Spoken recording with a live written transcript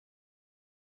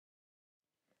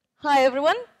Hi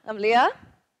everyone, I'm Leah.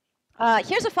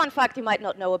 Here's a fun fact you might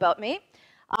not know about me.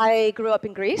 I grew up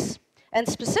in Greece, and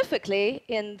specifically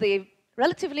in the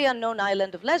relatively unknown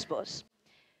island of Lesbos,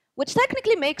 which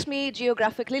technically makes me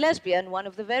geographically lesbian, one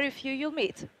of the very few you'll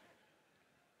meet.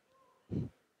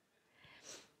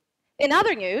 In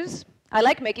other news, I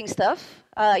like making stuff.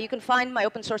 You can find my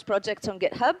open source projects on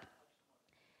GitHub.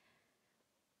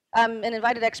 I'm an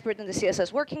invited expert in the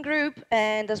CSS working group,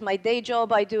 and as my day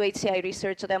job, I do HCI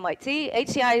research at MIT.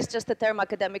 HCI is just a term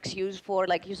academics use for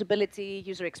like usability,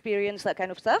 user experience, that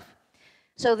kind of stuff.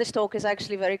 So this talk is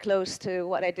actually very close to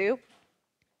what I do.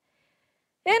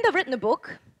 And I've written a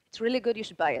book. It's really good, you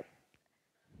should buy it.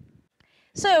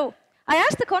 So I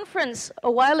asked the conference a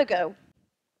while ago,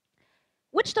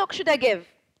 which talk should I give?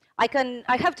 I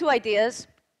have two ideas,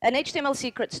 an HTML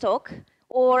secrets talk,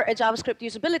 or a JavaScript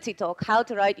usability talk, how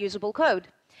to write usable code.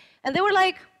 And they were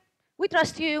like, we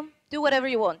trust you, do whatever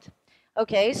you want.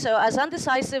 Okay, so as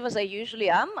undecisive as I usually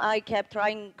am, I kept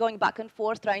going back and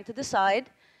forth, trying to decide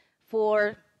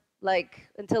for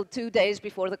until 2 days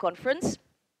before the conference.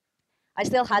 I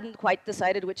still hadn't quite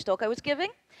decided which talk I was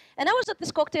giving. And I was at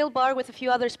this cocktail bar with a few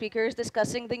other speakers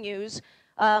discussing the news,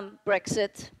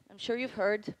 Brexit, I'm sure you've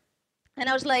heard. And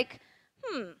I was like,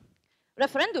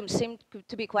 referendums seem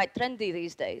to be quite trendy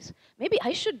these days. Maybe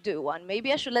I should do one.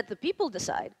 Maybe I should let the people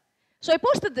decide. So I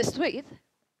posted this tweet,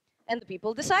 and the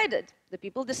people decided. The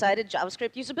people decided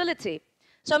JavaScript usability.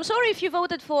 So I'm sorry if you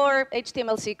voted for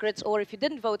HTML secrets, or if you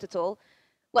didn't vote at all.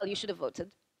 Well, you should have voted.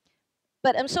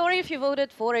 But I'm sorry if you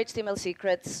voted for HTML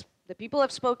secrets. The people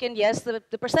have spoken. Yes,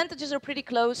 the percentages are pretty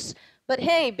close. But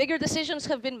hey, bigger decisions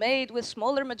have been made with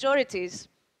smaller majorities.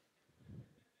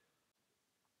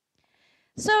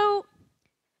 So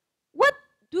what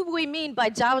do we mean by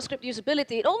JavaScript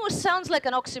usability? It almost sounds like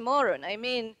an oxymoron. I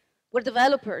mean, we're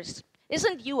developers.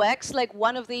 Isn't UX like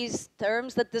one of these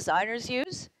terms that designers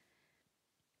use?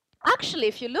 Actually,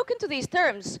 if you look into these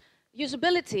terms,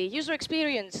 usability, user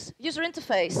experience, user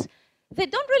interface, they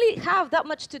don't really have that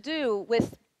much to do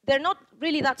with, they're not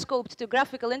really that scoped to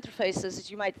graphical interfaces as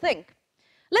you might think.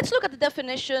 Let's look at the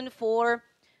definition for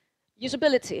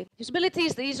usability. Usability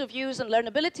is the ease of use and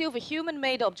learnability of a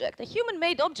human-made object. A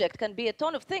human-made object can be a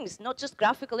ton of things, not just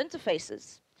graphical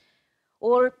interfaces.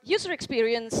 Or user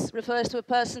experience refers to a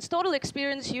person's total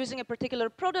experience using a particular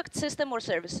product, system, or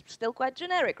service. Still quite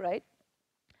generic, right?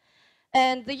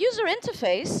 And the user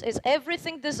interface is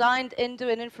everything designed into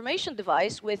an information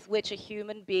device with which a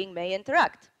human being may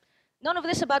interact. None of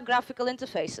this about graphical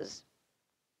interfaces.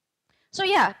 So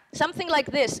yeah, something like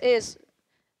this is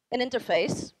an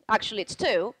interface. Actually, it's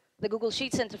two, the Google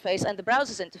Sheets interface and the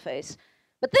browser's interface.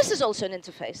 But this is also an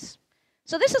interface.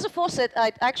 So this is a faucet.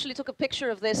 I actually took a picture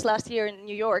of this last year in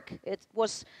New York. It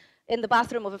was in the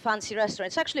bathroom of a fancy restaurant.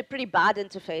 It's actually a pretty bad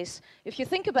interface. If you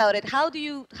think about it, how do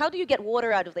you get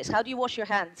water out of this? How do you wash your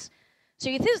hands? So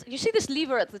you see this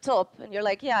lever at the top, and you're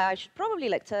like, yeah, I should probably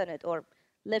turn it or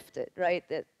lift it, right?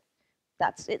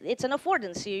 It's an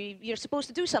affordance. You're supposed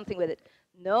to do something with it.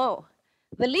 No.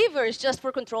 The lever is just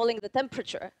for controlling the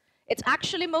temperature. It's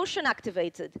actually motion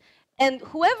activated. And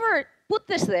whoever put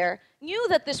this there knew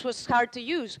that this was hard to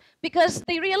use because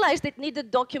they realized it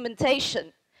needed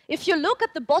documentation. If you look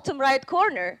at the bottom right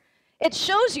corner, it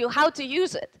shows you how to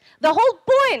use it. The whole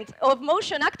point of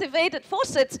motion activated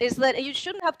faucets is that you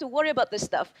shouldn't have to worry about this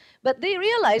stuff. But they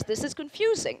realized this is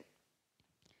confusing.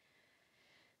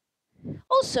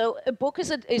 Also, a book is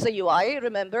a UI,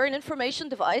 remember, an information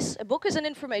device. A book is an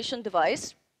information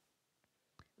device.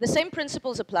 The same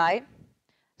principles apply.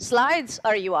 Slides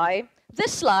are UI.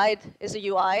 This slide is a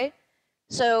UI,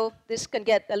 so this can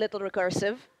get a little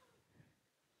recursive.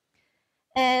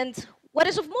 And what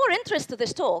is of more interest to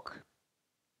this talk,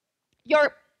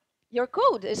 your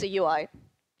code is a UI.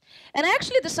 And I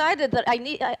actually decided that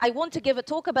I want to give a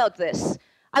talk about this.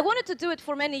 I wanted to do it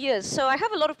for many years, so I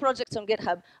have a lot of projects on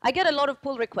GitHub. I get a lot of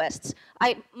pull requests.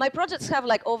 My projects have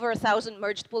like over 1,000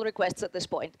 merged pull requests at this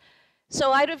point.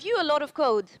 So I review a lot of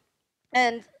code,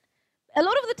 and a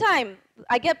lot of the time,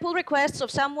 I get pull requests of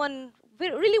someone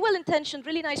really well-intentioned,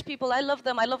 really nice people. I love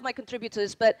them, I love my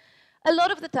contributors, but a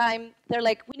lot of the time, they're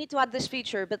like, we need to add this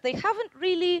feature, but they haven't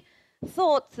really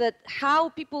thought that how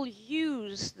people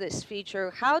use this feature,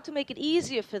 how to make it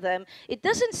easier for them, it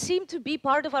doesn't seem to be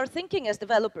part of our thinking as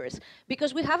developers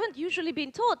because we haven't usually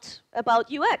been taught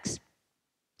about UX.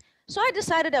 So I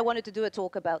decided I wanted to do a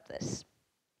talk about this.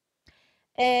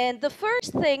 And the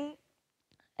first thing,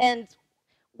 and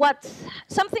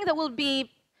something that will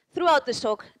be throughout this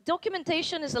talk,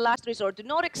 documentation is the last resort. Do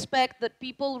not expect that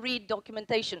people read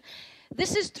documentation.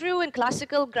 This is true in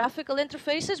classical graphical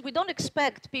interfaces. We don't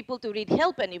expect people to read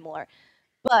help anymore.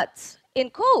 But in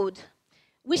code,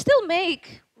 we still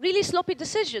make really sloppy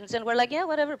decisions, and we're like, yeah,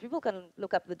 whatever, people can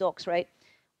look up the docs, right?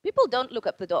 People don't look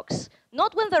up the docs.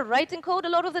 Not when they're writing code a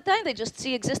lot of the time. They just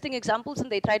see existing examples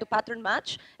and they try to pattern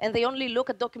match, and they only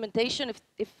look at documentation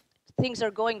if things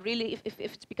are going really, if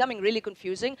it's becoming really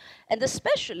confusing, and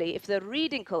especially if they're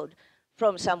reading code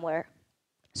from somewhere.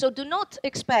 So do not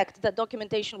expect that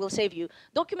documentation will save you.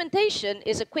 Documentation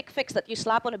is a quick fix that you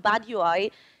slap on a bad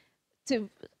UI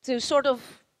to sort of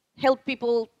help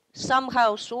people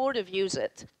somehow sort of use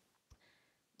it.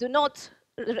 Do not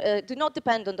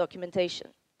depend on documentation.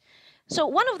 So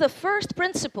one of the first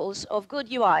principles of good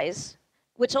UIs,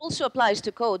 which also applies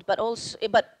to code, but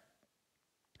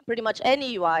pretty much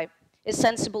any UI, is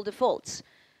sensible defaults.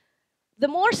 The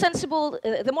more sensible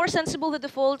the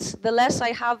defaults, the less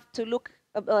I have to look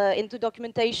into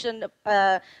documentation,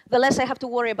 the less I have to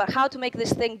worry about how to make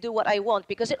this thing do what I want,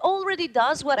 because it already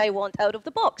does what I want out of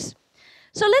the box.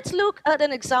 So let's look at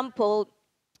an example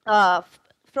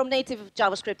from native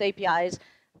JavaScript APIs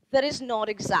that is not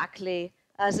exactly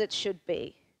as it should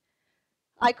be.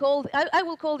 I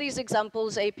will call these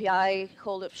examples API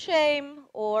Hall of Shame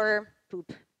or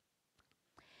poop.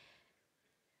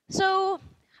 So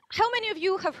how many of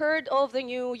you have heard of the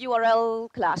new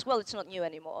URL class? Well, it's not new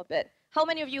anymore, but how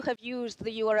many of you have used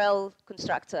the URL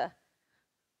constructor?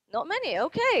 Not many,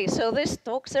 okay. So this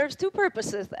talk serves two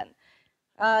purposes then.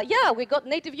 Yeah, we got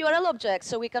native URL objects,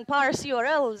 so we can parse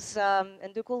URLs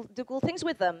and do cool things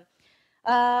with them.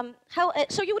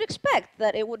 So you would expect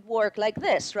that it would work like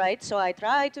this, right? So I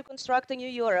try to construct a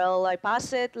new URL, I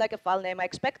pass it like a file name, I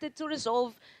expect it to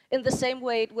resolve in the same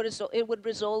way it would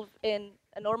resolve in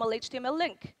a normal HTML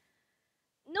link.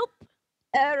 Nope,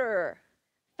 error.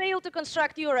 Failed to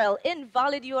construct URL,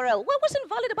 invalid URL. What was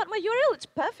invalid about my URL? It's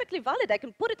perfectly valid. I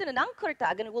can put it in an anchor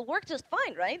tag and it will work just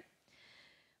fine, right?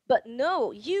 But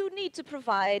no, you need to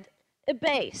provide a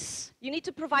base. You need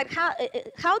to provide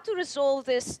how to resolve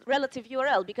this relative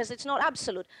URL, because it's not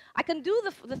absolute. I can do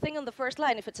the thing on the first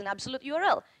line if it's an absolute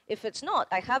URL. If it's not,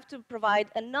 I have to provide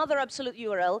another absolute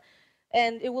URL,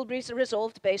 and it will be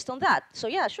resolved based on that. So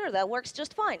yeah, sure, that works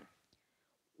just fine.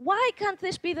 Why can't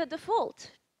this be the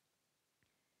default?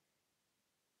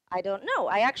 I don't know.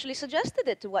 I actually suggested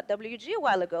it to WG a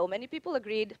while ago. Many people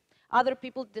agreed. Other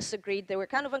people disagreed. They were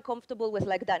kind of uncomfortable with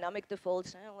like dynamic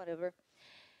defaults, whatever.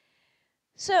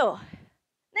 So,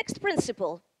 next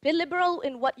principle, be liberal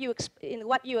in what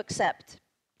you accept.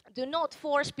 Do not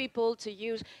force people to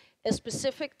use a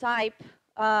specific type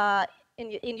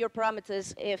in your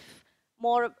parameters if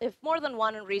more than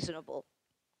one are reasonable.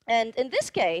 And in this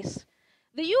case,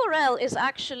 the URL is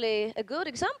actually a good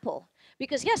example,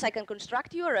 because yes, I can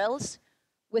construct URLs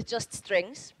with just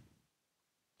strings.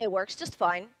 It works just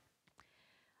fine.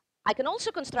 I can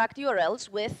also construct URLs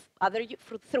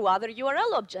through other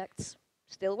URL objects.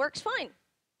 Still works fine.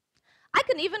 I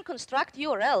can even construct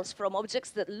URLs from objects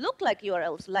that look like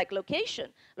URLs, like location.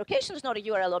 Location is not a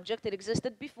URL object. It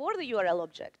existed before the URL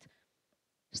object.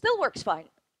 Still works fine.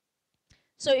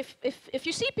 So if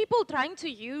you see people trying to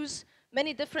use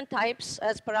many different types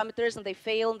as parameters and they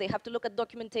fail and they have to look at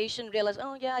documentation, realize,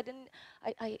 oh yeah,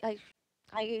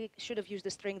 I should have used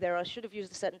the string there, or I should have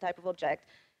used a certain type of object.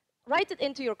 Write it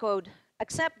into your code.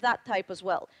 Accept that type as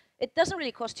well. It doesn't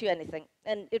really cost you anything,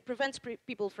 and it prevents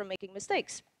people from making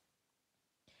mistakes.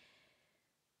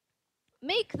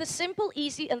 Make the simple,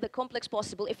 easy, and the complex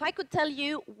possible. If I could tell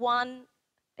you one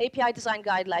API design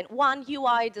guideline, one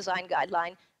UI design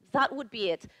guideline, that would be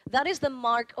it. That is the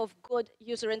mark of good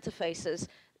user interfaces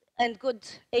and good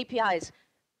APIs.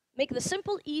 Make the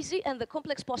simple, easy, and the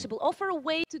complex possible. Offer a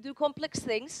way to do complex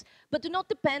things, but do not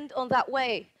depend on that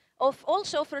way.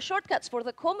 Also offer shortcuts for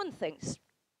the common things.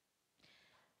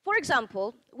 For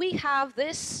example, we have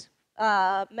this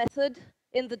method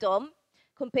in the DOM,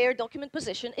 compare document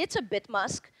position. It's a bit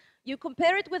mask. You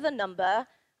compare it with a number,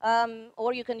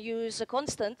 or you can use a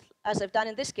constant, as I've done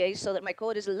in this case, so that my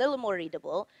code is a little more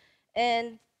readable.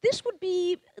 And this would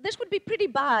be pretty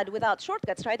bad without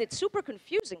shortcuts, right? It's super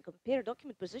confusing. Compare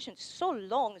document position, it's so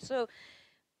long.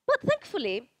 But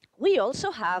thankfully, we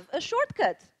also have a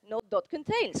shortcut,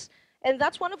 node.contains. And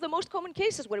that's one of the most common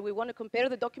cases where we want to compare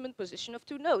the document position of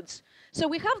two nodes. So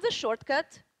we have the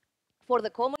shortcut for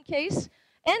the common case,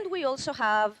 and we also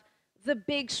have the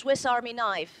big Swiss Army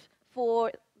knife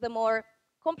for the more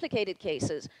complicated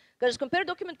cases. Because compare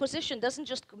document position doesn't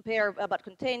just compare about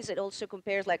contains, it also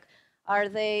compares like,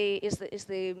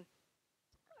 in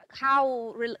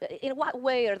what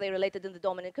way are they related in the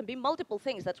DOM? And it can be multiple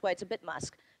things, that's why it's a bit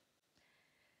mask.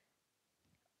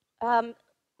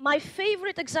 My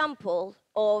favorite example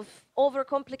of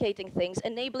overcomplicating things,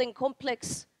 enabling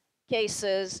complex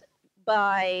cases,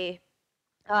 by,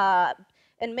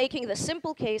 and making the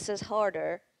simple cases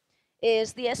harder,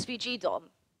 is the SVG DOM.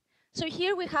 So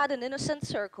here we had an innocent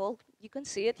circle. You can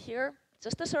see it here,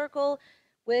 just a circle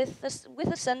with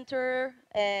a center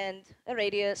and a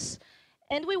radius.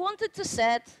 And we wanted to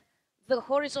set the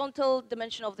horizontal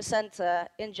dimension of the center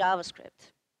in JavaScript.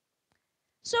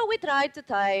 So we tried to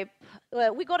type,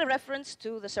 we got a reference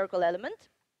to the circle element,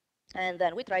 and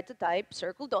then we tried to type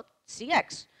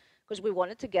circle.cx, because we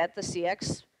wanted to get the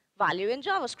cx value in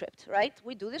JavaScript, right?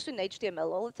 We do this in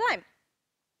HTML all the time.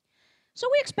 So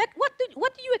we expect, what do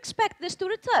you expect this to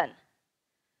return?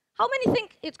 How many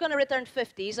think it's going to return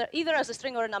 50? Either as a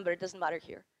string or a number, it doesn't matter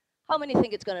here. How many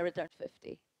think it's going to return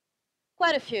 50?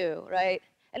 Quite a few, right?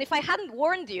 And if I hadn't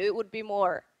warned you, it would be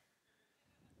more.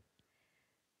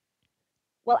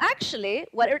 Well, actually,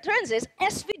 what it returns is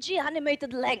SVG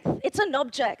animated length. It's an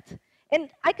object. And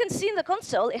I can see in the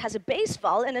console, it has a base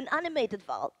val and an animated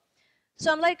val.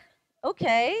 So I'm like,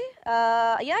 OK,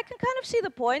 yeah, I can kind of see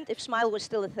the point if smile was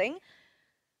still a thing.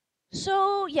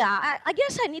 So yeah, I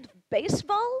guess I need base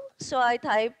val. So I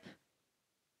type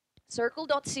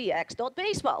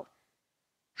circle.cx.baseval.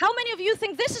 How many of you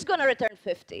think this is going to return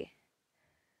 50?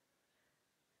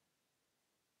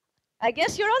 I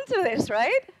guess you're onto this,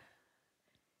 right?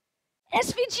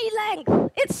 SVG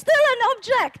length, it's still an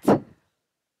object.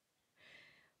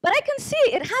 But I can see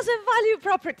it has a value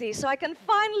property, so I can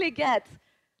finally get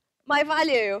my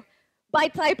value by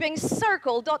typing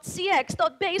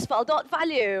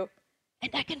circle.cx.baseval.value.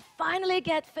 And I can finally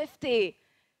get 50.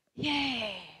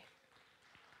 Yay.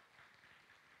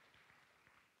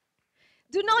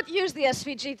 Do not use the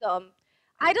SVG DOM.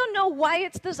 I don't know why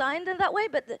it's designed in that way,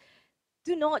 but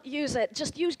do not use it.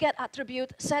 Just use get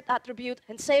attribute, set attribute,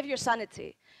 and save your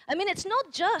sanity. I mean, it's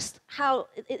not just how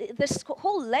this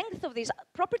whole length of these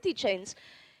property chains.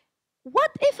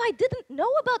 What if I didn't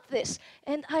know about this?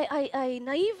 And I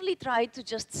naively tried to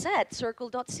just set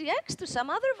circle.cx to some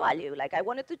other value, like I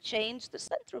wanted to change the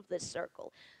center of this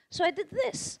circle. So I did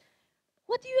this.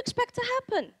 What do you expect to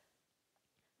happen?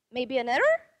 Maybe an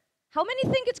error? How many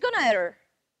think it's going to error?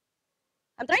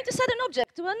 I'm trying to set an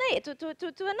object to a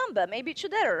number. Maybe it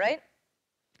should error, right?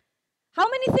 How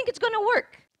many think it's going to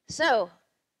work? So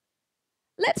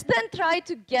let's then try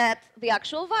to get the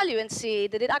actual value and see,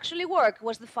 did it actually work?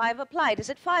 Was the 5 applied? Is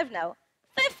it 5 now?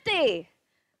 50!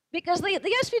 Because the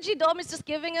SVG DOM is just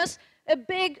giving us a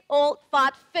big, old,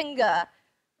 fat finger.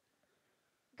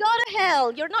 Go to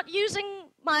hell. You're not using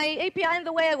my API in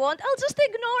the way I want. I'll just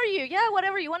ignore you. Yeah,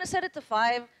 whatever. You want to set it to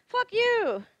 5? Fuck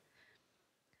you.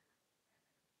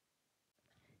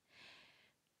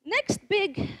 Next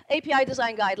big API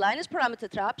design guideline is parameter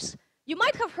traps. You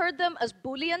might have heard them as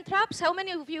Boolean traps. How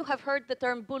many of you have heard the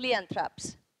term Boolean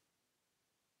traps?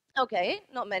 OK,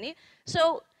 not many.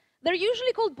 So they're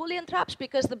usually called Boolean traps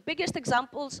because the biggest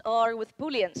examples are with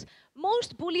Booleans.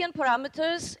 Most Boolean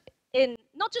parameters in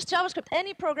not just JavaScript,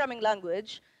 any programming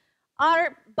language,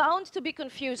 are bound to be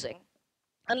confusing.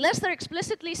 Unless they're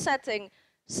explicitly setting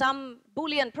some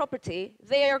Boolean property,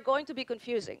 they are going to be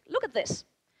confusing. Look at this.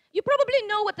 You probably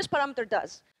know what this parameter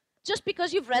does, just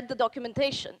because you've read the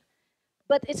documentation.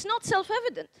 But it's not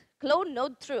self-evident. Clone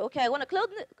node true. OK, I want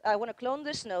to clone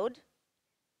this node.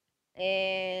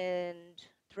 And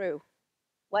true.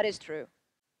 What is true?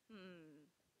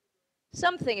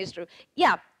 Something is true.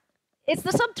 Yeah, it's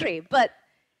the subtree, but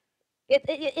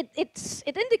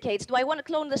it indicates, do I want to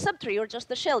clone the subtree or just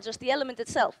the shell, just the element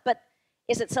itself? But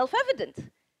is it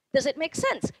self-evident? Does it make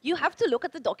sense? You have to look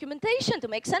at the documentation to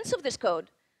make sense of this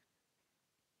code.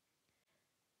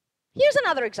 Here's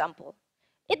another example.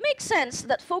 It makes sense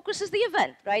that focus is the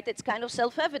event, right? It's kind of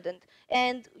self-evident.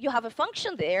 And you have a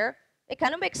function there. It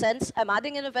kind of makes sense. I'm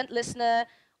adding an event listener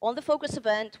on the focus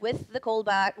event with the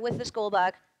callback, with this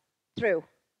callback. True.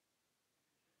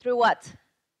 True what?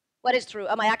 What is true?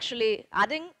 Am I actually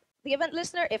adding the event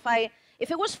listener? If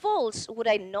it was false, would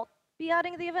I not be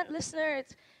adding the event listener?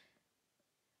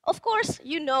 Of course,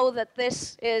 you know that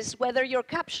this is whether you're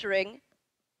capturing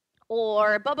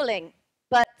or bubbling.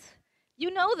 But you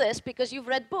know this because you've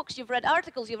read books, you've read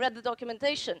articles, you've read the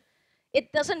documentation.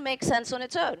 It doesn't make sense on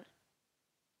its own.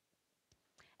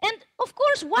 And of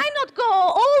course, why not go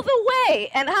all the way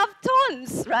and have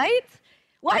tons, right?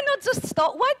 Why not just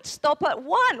stop? Why stop at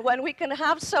 1 when we can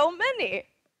have so many?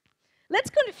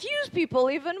 Let's confuse people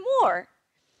even more.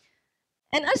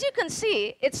 And as you can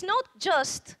see, it's not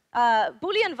just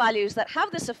Boolean values that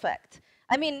have this effect.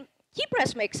 I mean, key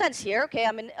press makes sense here. Okay,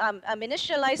 I'm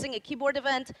initializing a keyboard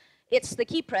event. It's the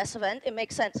key press event. It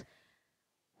makes sense.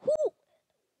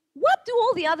 What what do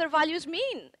all the other values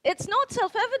mean? It's not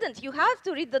self-evident. You have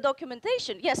to read the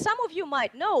documentation. Yes, some of you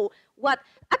might know what,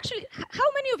 actually, how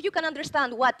many of you can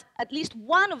understand what at least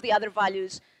one of the other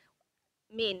values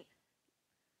mean?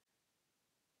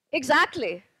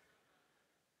 Exactly.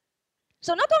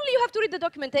 So not only you have to read the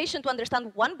documentation to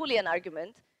understand one Boolean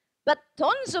argument, but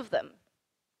tons of them.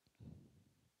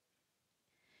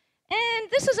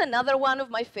 And this is another one of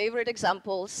my favorite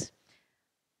examples.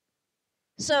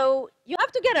 So you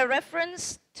have to get a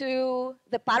reference to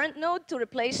the parent node to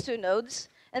replace two nodes,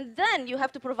 and then you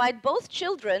have to provide both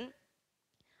children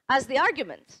as the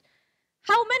arguments.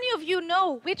 How many of you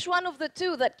know which one of the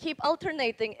two that keep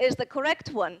alternating is the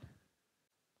correct one?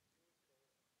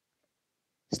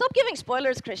 Stop giving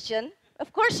spoilers, Christian.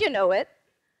 Of course you know it.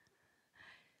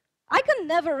 I can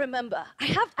never remember.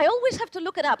 I always have to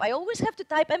look it up. I always have to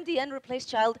type MDN replace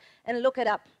child and look it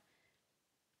up.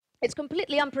 It's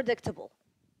completely unpredictable.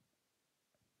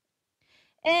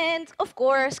 And of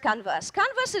course, Canvas.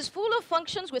 Canvas is full of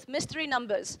functions with mystery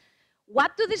numbers.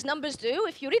 What do these numbers do?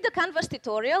 If you read the Canvas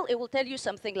tutorial, it will tell you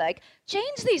something like,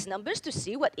 change these numbers to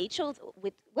see what each of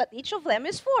them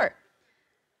is for.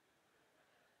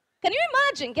 Can you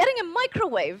imagine getting a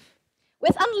microwave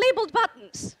with unlabeled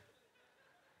buttons?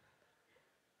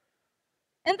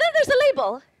 And then there's a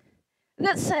label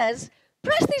that says,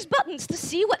 press these buttons to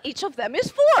see what each of them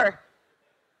is for.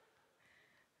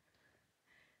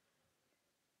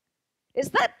 Is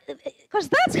that, because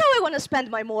that's how I want to spend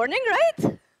my morning,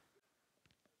 right?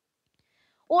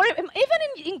 Or even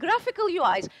in graphical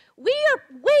UIs, we are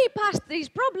way past these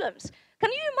problems.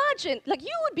 Can you imagine, like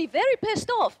you would be very pissed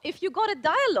off if you got a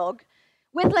dialogue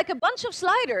with like a bunch of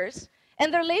sliders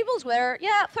and their labels were,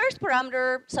 yeah, first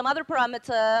parameter, some other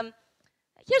parameter,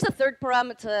 here's a third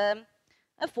parameter,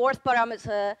 a fourth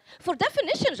parameter. For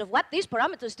definitions of what these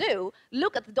parameters do,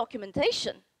 look at the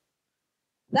documentation.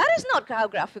 That is not how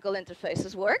graphical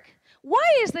interfaces work. Why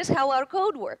is this how our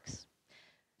code works?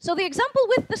 So the example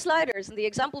with the sliders and the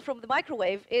example from the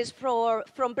microwave is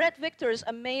from Brett Victor's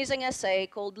amazing essay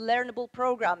called Learnable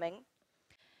Programming.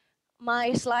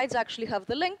 My slides actually have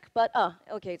the link, but,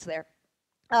 okay, it's there.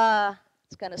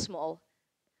 It's kind of small.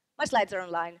 My slides are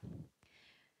online.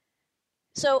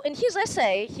 So in his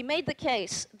essay, he made the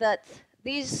case that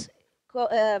these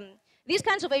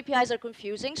kinds of APIs are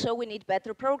confusing, so we need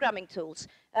better programming tools.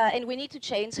 And we need to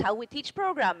change how we teach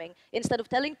programming instead of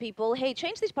telling people, hey,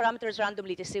 change these parameters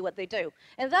randomly to see what they do.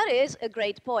 And that is a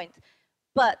great point.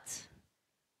 But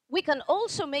we can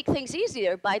also make things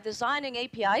easier by designing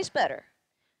APIs better.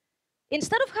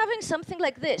 Instead of having something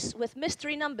like this with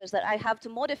mystery numbers that I have to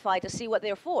modify to see what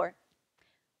they're for,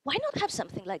 why not have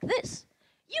something like this?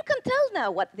 You can tell now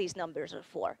what these numbers are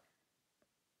for.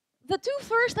 The two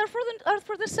first are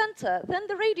for the center, then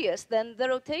the radius, then the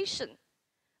rotation.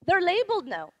 They're labeled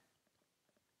now.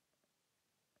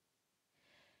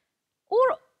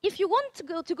 Or if you want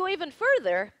to go even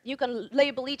further, you can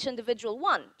label each individual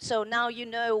one. So now you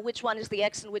know which one is the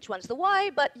X and which one's the Y,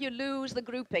 but you lose the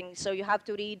grouping, so you have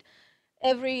to read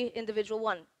every individual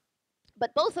one.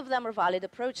 But both of them are valid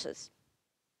approaches.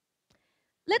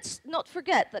 Let's not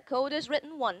forget that code is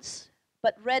written once,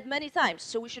 but read many times.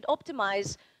 So we should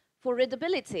optimize for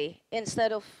readability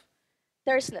instead of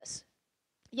terseness.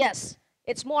 Yes,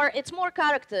 it's more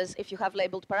characters if you have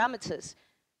labeled parameters.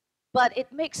 But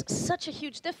it makes such a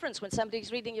huge difference when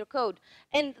somebody's reading your code.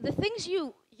 And the things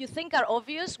you think are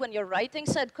obvious when you're writing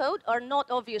said code are not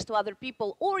obvious to other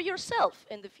people or yourself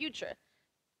in the future.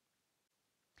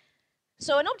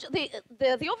 So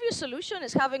the obvious solution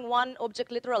is having one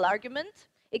object literal argument.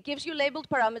 It gives you labeled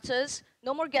parameters,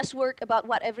 no more guesswork about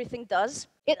what everything does.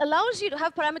 It allows you to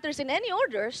have parameters in any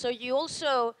order, so you're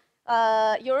also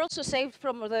saved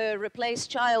from the replace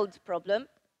child problem.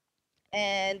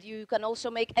 And you can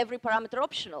also make every parameter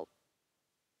optional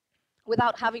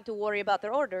without having to worry about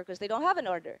their order, because they don't have an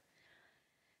order.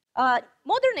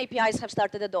 Modern APIs have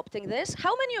started adopting this.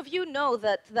 How many of you know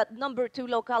that number2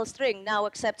 locale string now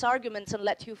accepts arguments and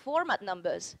lets you format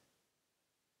numbers?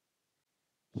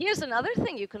 Here's another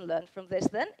thing you can learn from this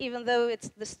then, even though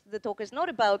the talk is not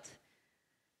about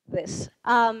this.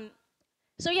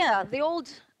 So yeah, the old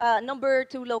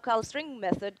number2 locale string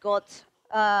method got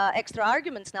extra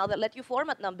arguments now that let you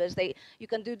format numbers. You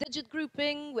can do digit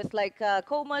grouping with like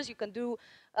commas. You can do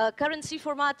currency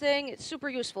formatting. It's super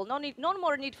useful. No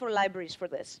more need for libraries for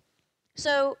this.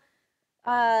 So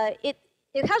it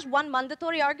has one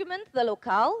mandatory argument, the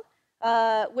locale,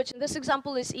 which in this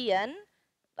example is en.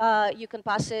 You can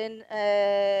pass in,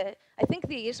 I think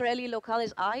the Israeli locale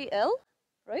is IL,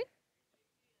 right?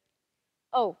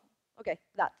 Oh, okay,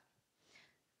 that.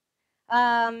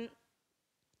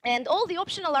 And all the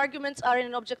optional arguments are in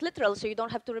an object literal, so you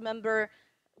don't have to remember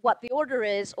what the order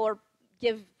is or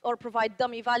give or provide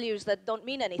dummy values that don't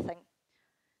mean anything.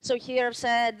 So here I've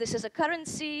said this is a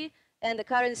currency, and the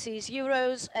currency is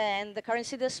euros, and the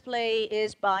currency display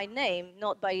is by name,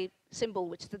 not by symbol,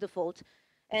 which is the default.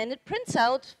 And it prints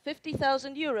out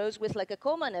 50,000 euros with like a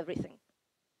comma and everything.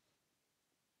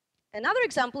 Another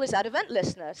example is add event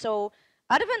listener. So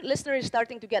add event listener is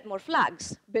starting to get more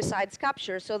flags besides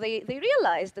capture. So they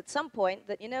realized at some point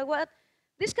that, you know what,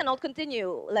 this cannot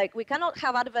continue. Like, we cannot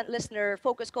have add event listener,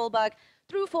 focus callback,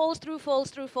 true, false, true, false,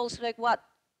 true, false. Like, what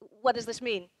does this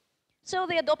mean? So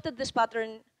they adopted this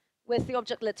pattern with the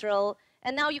object literal.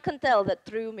 And now you can tell that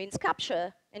true means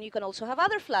capture. And you can also have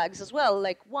other flags as well,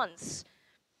 like once.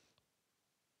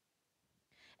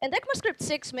 And ECMAScript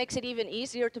 6 makes it even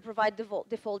easier to provide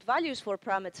default values for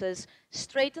parameters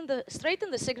straight in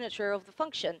the signature of the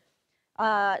function.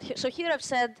 So here I've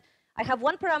said I have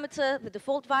one parameter, the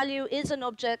default value is an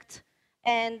object,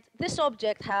 and this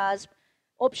object has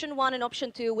option 1 and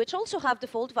option 2, which also have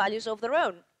default values of their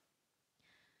own.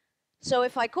 So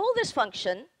if I call this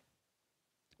function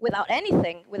without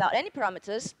anything, without any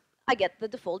parameters, I get the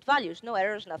default values, no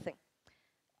errors, nothing.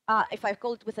 If I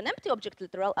call it with an empty object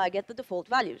literal, I get the default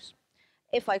values.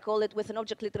 If I call it with an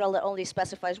object literal that only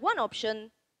specifies one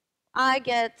option, I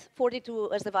get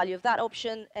 42 as the value of that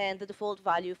option and the default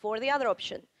value for the other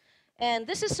option. And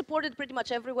this is supported pretty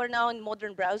much everywhere now in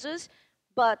modern browsers.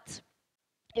 But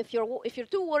if you're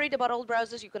too worried about old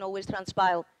browsers, you can always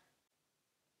transpile.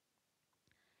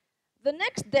 The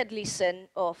next deadly sin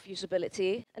of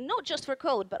usability, and not just for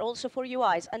code, but also for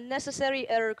UIs, unnecessary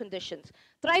error conditions.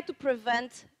 Try to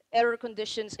prevent error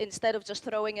conditions instead of just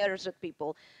throwing errors at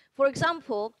people. For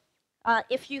example,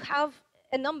 if you have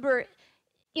a number,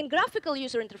 in graphical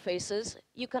user interfaces,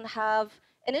 you can have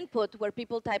an input where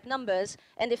people type numbers,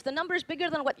 and if the number is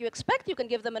bigger than what you expect, you can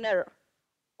give them an error.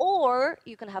 Or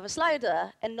you can have a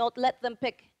slider and not let them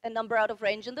pick a number out of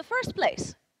range in the first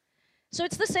place. So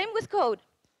it's the same with code.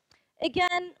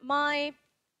 Again,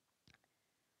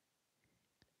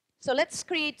 so let's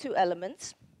create two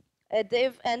elements, a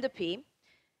div and a p.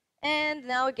 And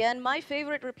now again, my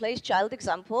favorite replace child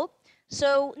example.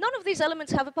 So none of these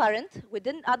elements have a parent. We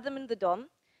didn't add them in the DOM.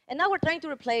 And now we're trying to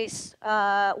replace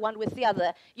one with the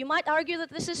other. You might argue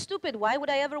that this is stupid. Why would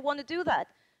I ever want to do that?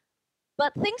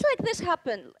 But things like this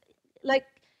happen. Like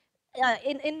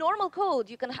in normal code,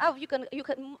 you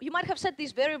might have set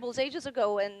these variables ages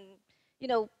ago, and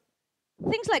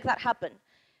things like that happen.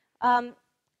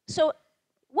 So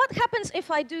what happens if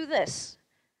I do this?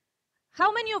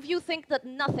 How many of you think that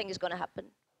nothing is going to happen?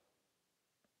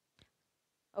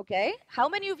 Okay. How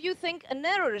many of you think an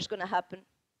error is going to happen?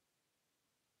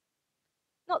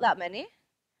 Not that many.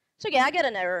 So yeah, I get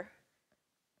an error.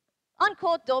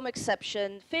 Uncaught DOM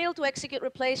exception, failed to execute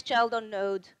replace child on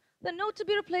node. The node to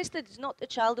be replaced is not a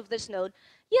child of this node.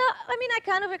 Yeah, I mean, I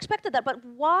kind of expected that, but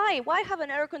why? Why have an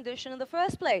error condition in the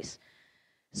first place?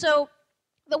 So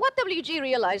the WhatWG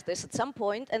realized this at some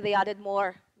point, and they added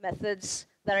more methods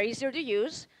that are easier to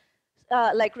use,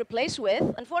 like replace with.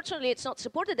 Unfortunately, it's not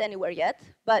supported anywhere yet,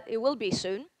 but it will be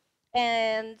soon.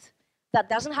 And that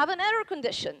doesn't have an error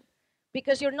condition,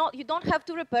 because you don't have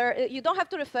to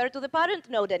refer to the parent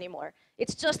node anymore.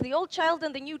 It's just the old child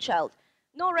and the new child.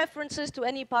 No references to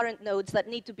any parent nodes that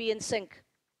need to be in sync.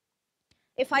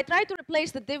 If I try to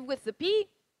replace the div with the p,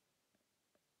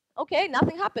 okay,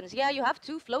 nothing happens. Yeah, you have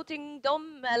two floating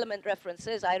DOM element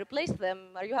references. I replaced them.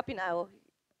 Are you happy now?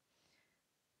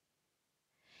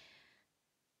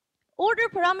 Order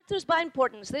parameters by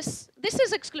importance. This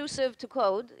is exclusive to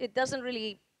code. It doesn't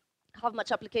really have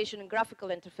much application in graphical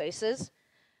interfaces.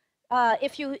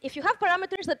 If you have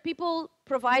parameters that people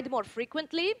provide more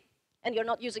frequently, and you're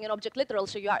not using an object literal,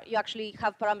 so you actually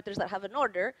have parameters that have an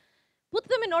order, put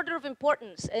them in order of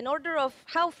importance, in order of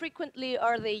how frequently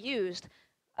are they used.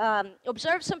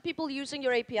 Observe some people using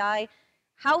your API.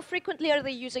 How frequently are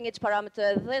they using its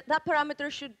parameter? That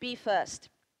parameter should be first.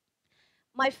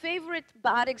 My favorite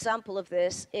bad example of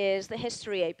this is the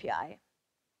history API.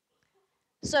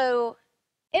 So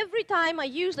every time I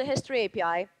use the history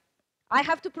API, I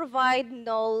have to provide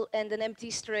null and an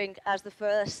empty string as the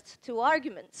first two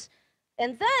arguments.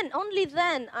 And then, only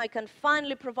then, I can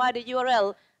finally provide a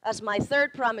URL as my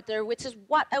third parameter, which is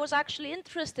what I was actually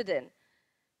interested in.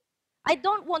 I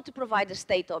don't want to provide a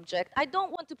state object. I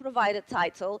don't want to provide a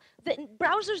title. The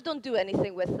browsers don't do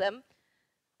anything with them.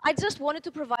 I just wanted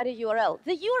to provide a URL.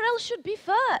 The URL should be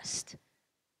first.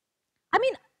 I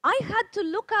mean, I had to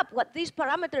look up what these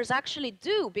parameters actually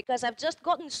do, because I've just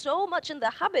gotten so much in the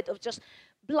habit of just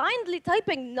blindly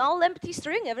typing null empty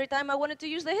string every time I wanted to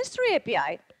use the history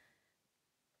API.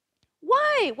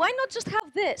 Why? Why not just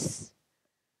have this?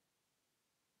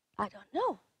 I don't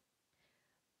know.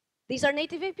 These are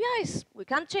native APIs. We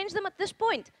can't change them at this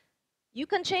point. You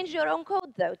can change your own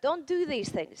code, though. Don't do these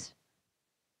things.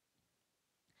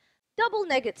 Double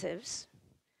negatives.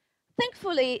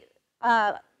 Thankfully,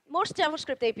 most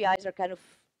JavaScript APIs are kind of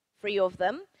free of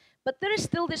them, but there is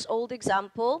still this old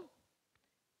example.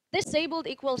 Disabled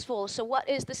equals false. So what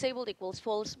is disabled equals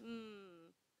false?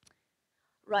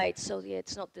 Right, so yeah,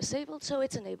 it's not disabled, so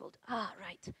it's enabled. Ah,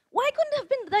 right. Why couldn't it have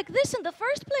been like this in the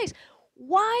first place?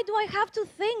 Why do I have to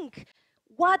think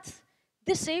what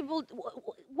disabled,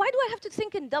 why do I have to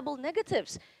think in double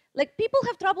negatives? Like, people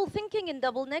have trouble thinking in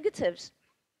double negatives.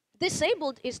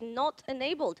 Disabled is not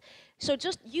enabled, so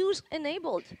just use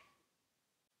enabled.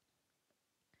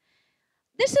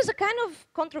 This is a kind of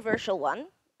controversial one.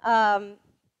 And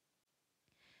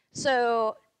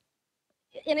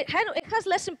it has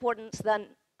less importance than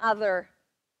other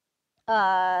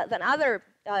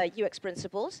UX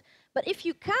principles. But if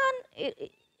you can,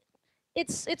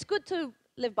 it's good to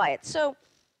live by it. So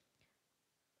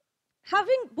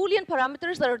having Boolean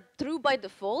parameters that are true by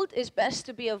default is best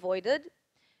to be avoided.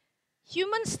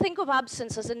 Humans think of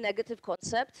absence as a negative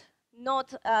concept,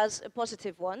 not as a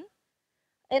positive one.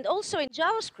 And also in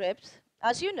JavaScript,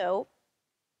 as you know,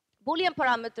 Boolean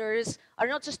parameters are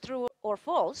not just true or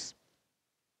false.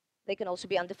 They can also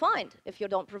be undefined if you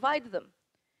don't provide them.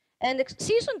 And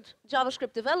seasoned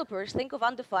JavaScript developers think of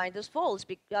undefined as false,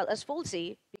 as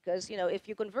falsy, because if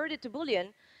you convert it to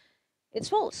Boolean, it's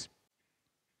false.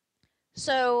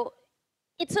 So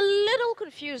it's a little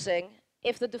confusing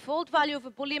if the default value of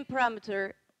a Boolean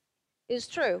parameter is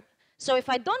true. So if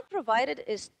I don't provide it,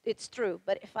 it's true.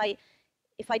 But if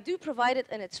I do provide it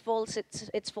and it's false,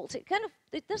 it's false.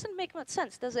 It doesn't make much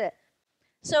sense, does it?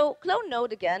 So clone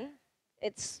node again.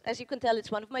 As you can tell,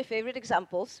 it's one of my favorite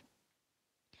examples.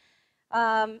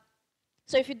 So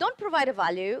if you don't provide a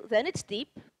value, then it's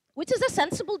deep, which is a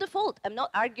sensible default. I'm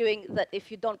not arguing that if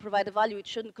you don't provide a value, it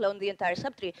shouldn't clone the entire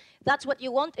subtree. That's what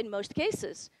you want in most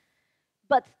cases.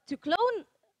 But to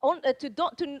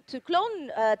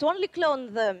only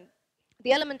clone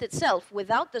the element itself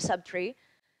without the subtree,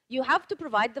 you have to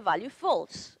provide the value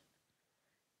false.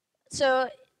 So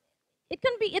it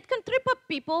can trip up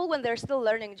people when they're still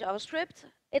learning JavaScript.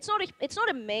 It's not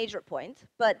a major point,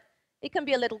 but it can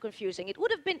be a little confusing. It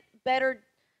would have been better.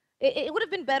 It would have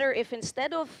been better if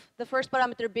instead of the first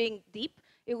parameter being deep,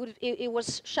 it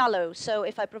was shallow. So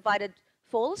if I provided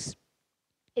false,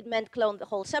 it meant clone the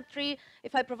whole subtree.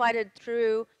 If I provided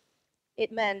true,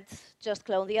 it meant just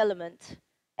clone the element.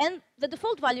 And the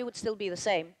default value would still be the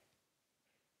same.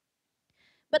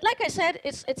 But like I said,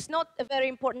 it's not a very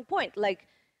important point. Like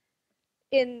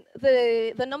in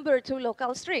the number2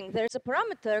 local string, there's a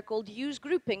parameter called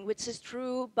useGrouping, which is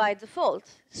true by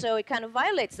default. So it kind of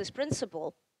violates this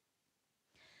principle.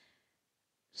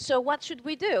 So what should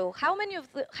we do? How many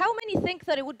think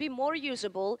that it would be more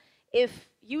usable if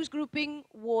useGrouping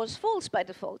was false by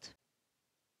default?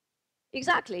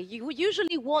 Exactly. You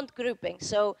usually want grouping.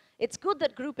 So it's good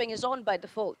that grouping is on by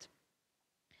default.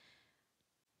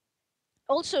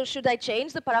 Also, should I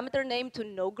change the parameter name to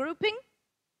no grouping?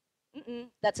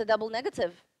 That's a double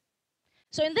negative.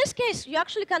 So in this case, you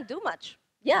actually can't do much.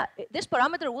 Yeah, this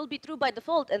parameter will be true by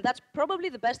default, and that's probably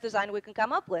the best design we can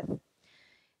come up with.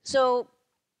 So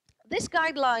this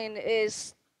guideline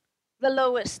is the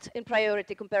lowest in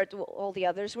priority compared to all the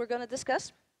others we're going to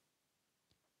discuss.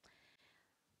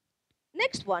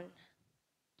 Next one,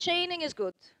 chaining is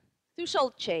good.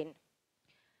 Threshold chain.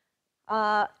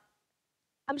 I'm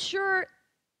sure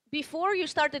before you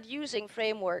started using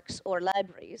frameworks or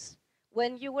libraries,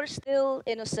 when you were still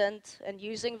innocent and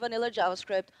using vanilla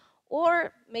JavaScript,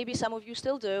 or maybe some of you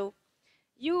still do,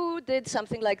 you did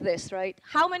something like this, right?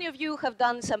 How many of you have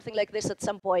done something like this at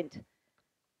some point?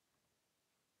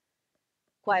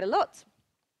 Quite a lot.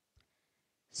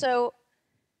 So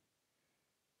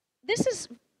this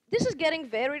is getting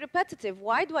very repetitive.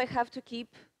 Why do I have to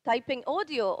keep typing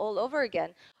audio all over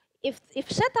again? If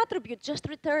set attribute just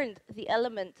returned the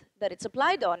element that it's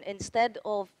applied on instead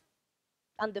of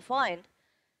undefined,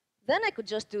 then I could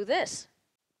just do this,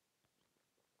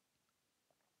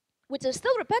 which is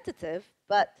still repetitive,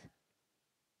 but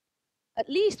at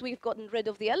least we've gotten rid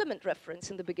of the element reference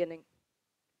in the beginning.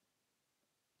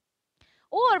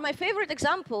 Or my favorite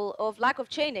example of lack of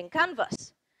chaining,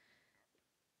 Canvas.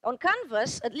 On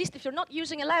Canvas, at least if you're not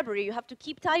using a library, you have to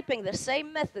keep typing the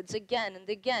same methods again and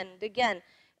again and again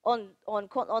on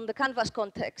the Canvas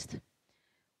context.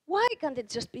 Why can't it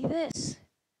just be this?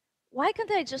 Why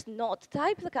can't I just not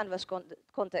type the Canvas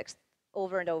context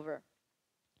over and over?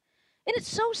 And it's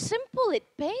so simple,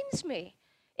 it pains me.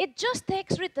 It just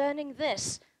takes returning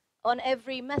this on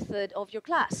every method of your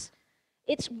class.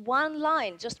 It's one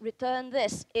line, just return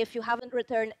this if you haven't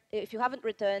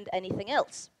returned anything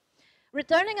else.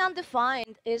 Returning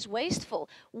undefined is wasteful.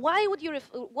 Why would you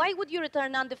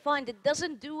return undefined? It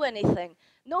doesn't do anything.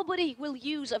 Nobody will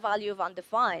use a value of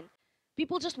undefined.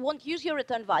 People just won't use your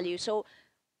return value. So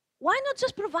why not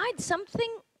just provide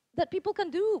something that people can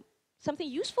do something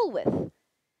useful with?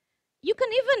 You can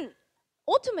even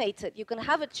automate it. You can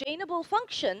have a chainable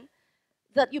function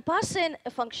that you pass in a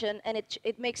function and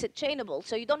it makes it chainable.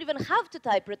 So you don't even have to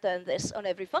type return this on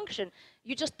every function.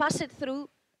 You just pass it through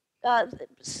a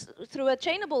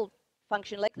chainable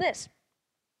function like this.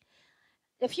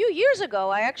 A few years ago,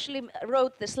 I actually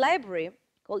wrote this library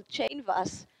called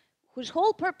Chainvas, whose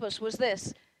whole purpose was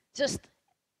this, just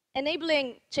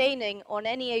enabling chaining on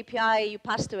any API you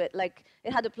pass to it. Like,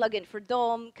 it had a plugin for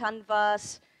DOM,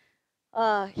 Canvas,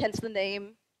 hence the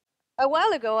name. A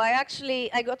while ago,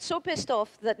 I got so pissed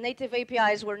off that native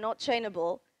APIs were not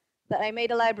chainable that I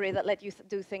made a library that let you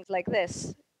do things like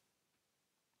this,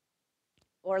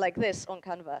 or like this on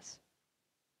Canvas.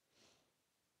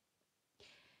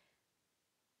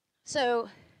 So,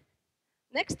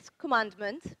 next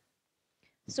commandment,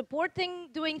 supporting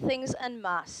doing things en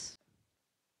masse.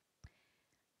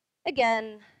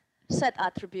 Again, set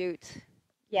attribute.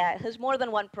 Yeah, it has more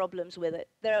than one problems with it.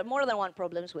 There are more than one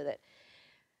problems with it.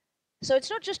 So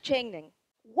it's not just chaining.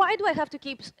 Why do I have to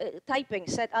keep typing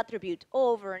set attribute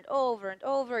over and over and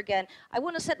over again? I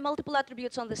want to set multiple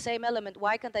attributes on the same element.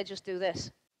 Why can't I just do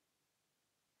this?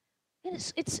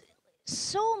 It's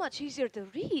so much easier to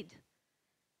read.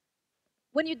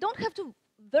 When you don't have to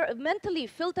mentally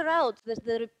filter out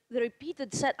the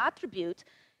repeated set attribute,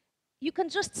 you can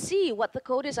just see what the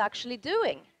code is actually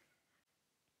doing.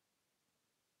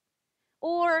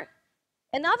 Or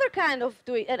another kind of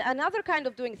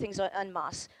doing things en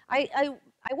masse. I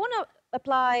want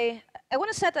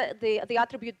to set the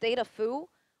attribute data foo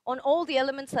on all the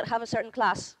elements that have a certain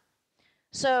class.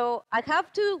 So I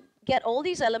have to get all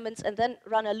these elements and then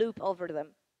run a loop over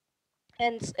them,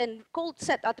 and call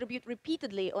set attribute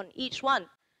repeatedly on each one.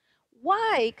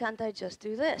 Why can't I just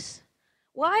do this?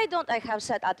 Why don't I have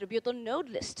set attribute on node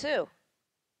list too?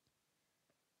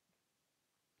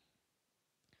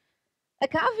 A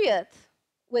caveat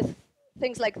with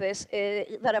things like this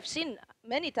that I've seen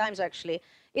many times actually,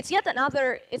 it's yet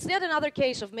another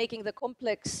case of making the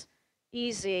complex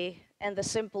easy and the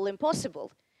simple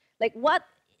impossible. Like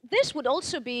this would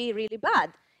also be really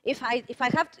bad if I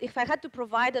had to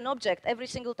provide an object every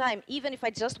single time, even if I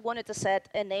just wanted to set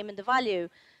a name and a value.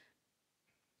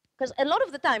 Because a lot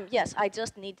of the time, yes, I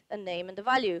just need a name and a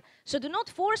value. So do not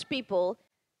force people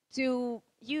to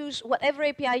use whatever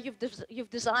API you've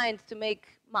designed to make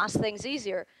mass things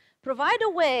easier. Provide a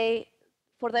way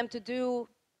for them to do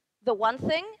the one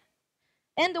thing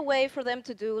and a way for them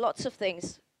to do lots of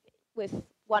things with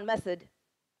one method.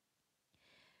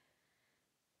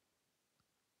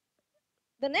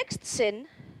 The next sin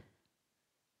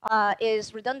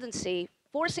is redundancy,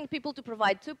 forcing people to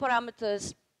provide two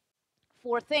parameters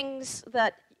for things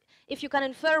that if you can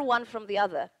infer one from the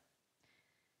other.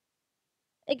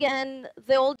 Again,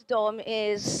 the old DOM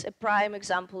is a prime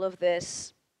example of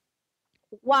this.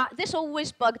 This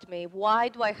always bugged me. Why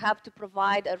do I have to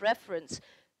provide a reference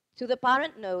to the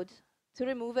parent node to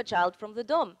remove a child from the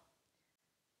DOM?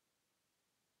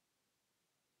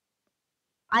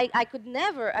 I could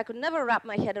never wrap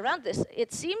my head around this.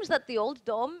 It seems that the old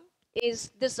DOM is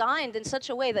designed in such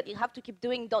a way that you have to keep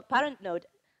doing .parent node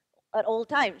at all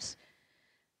times.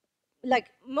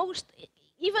 Like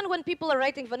even when people are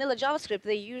writing vanilla JavaScript,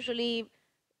 they usually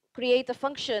create a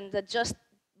function that just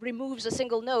removes a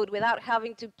single node without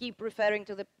having to keep referring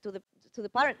to the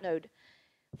parent node.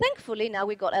 Thankfully, now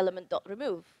we got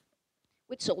element.remove,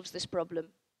 which solves this problem.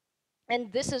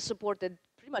 And this is supported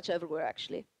pretty much everywhere,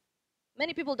 actually.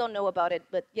 Many people don't know about it,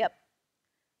 but yep,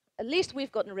 at least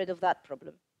we've gotten rid of that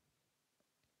problem.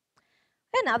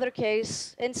 Another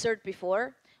case, insert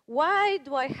before. Why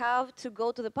do I have to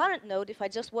go to the parent node if I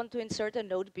just want to insert a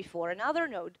node before another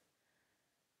node?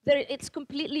 It's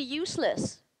completely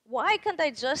useless. Why can't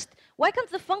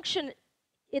the function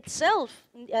itself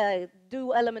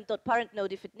do element.parent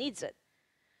node if it needs it?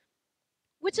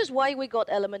 Which is why we got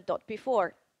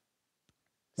element.before.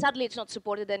 Sadly, it's not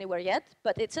supported anywhere yet,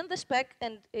 but it's in the spec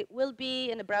and it will be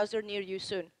in a browser near you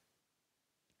soon.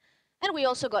 And we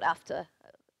also got after,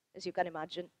 as you can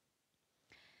imagine.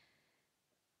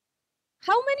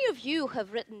 How many of you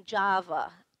have written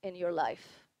Java in your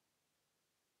life?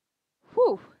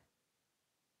 Whew,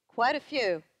 quite a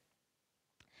few.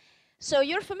 So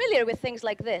you're familiar with things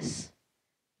like this.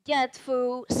 Get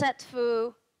foo, set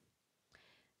foo,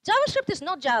 JavaScript is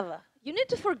not Java. You need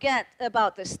to forget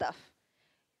about this stuff.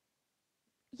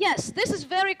 Yes, this is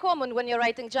very common when you're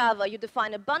writing Java. You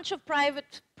define a bunch of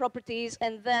private properties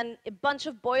and then a bunch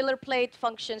of boilerplate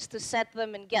functions to set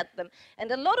them and get them.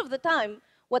 And a lot of the time,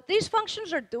 what these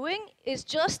functions are doing is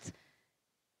just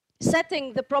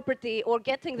setting the property or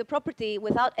getting the property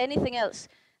without anything else.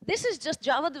 This is just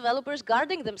Java developers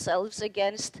guarding themselves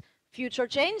against future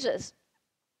changes.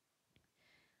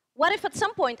 What if at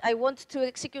some point I want to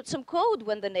execute some code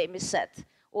when the name is set?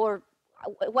 Or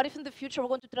what if in the future I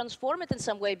want to transform it in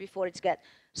some way before it's get?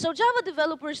 So Java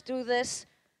developers do this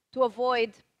to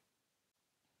avoid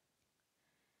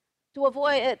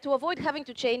having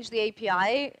to change the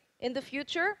API in the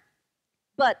future.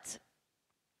 But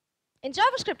in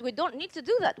JavaScript, we don't need to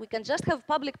do that. We can just have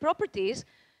public properties.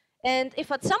 And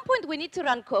if at some point we need to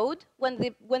run code when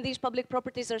these public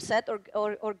properties are set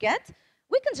or get,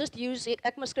 we can just use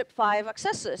ECMAScript 5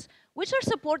 accessors, which are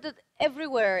supported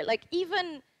everywhere, like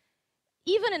even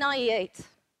in IE8.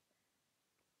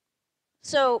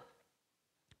 So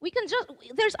we can just,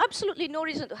 there's absolutely no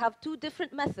reason to have two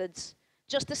different methods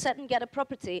just to set and get a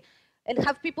property and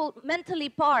have people mentally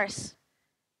parse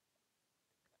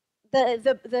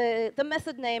the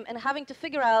method name and having to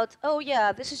figure out, oh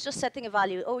yeah, this is just setting a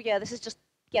value. Oh yeah, this is just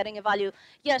getting a value.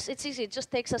 Yes, it's easy. It just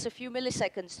takes us a few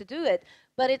milliseconds to do it.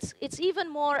 But it's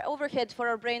even more overhead for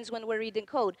our brains when we're reading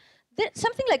code.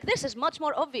 Something like this is much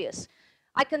more obvious.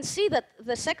 I can see that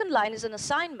the second line is an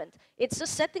assignment. It's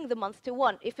just setting the month to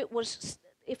 1. If it was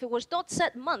not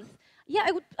set month, yeah,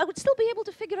 I would still be able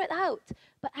to figure it out.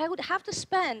 But I would have to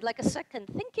spend like a second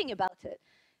thinking about it.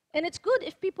 And it's good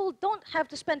if people don't have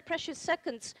to spend precious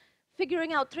seconds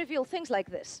figuring out trivial things like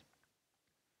this.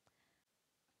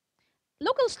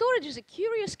 Local storage is a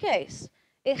curious case.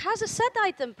 It has a set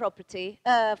item property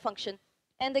function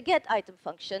and a get item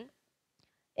function.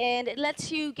 And it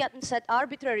lets you get and set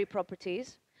arbitrary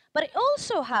properties. But it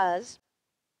also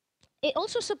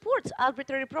supports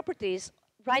arbitrary properties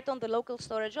right on the local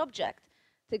storage object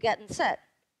to get and set.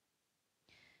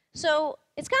 So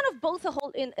it's kind of both a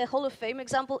Hall of Fame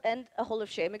example and a Hall of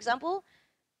Shame example,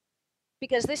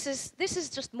 because this is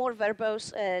just more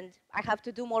verbose and I have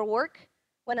to do more work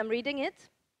when I'm reading it.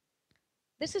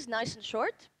 This is nice and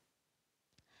short.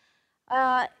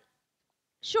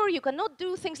 Sure, you cannot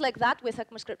do things like that with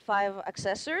ECMAScript 5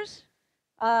 accessors,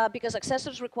 because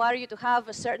accessors require you to have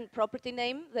a certain property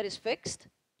name that is fixed.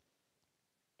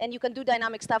 And you can do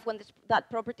dynamic stuff when that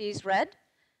property is read.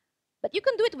 But you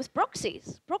can do it with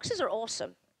proxies. Proxies are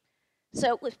awesome.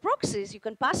 So with proxies, you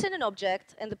can pass in an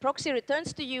object, and the proxy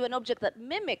returns to you an object that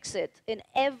mimics it in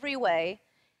every way.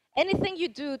 Anything you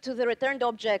do to the returned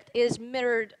object is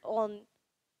mirrored on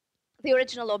the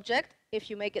original object, if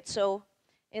you make it so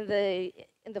in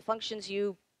the functions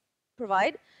you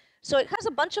provide. So it has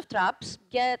a bunch of traps: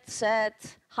 get,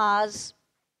 set, has,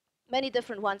 many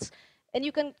different ones. And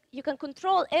you can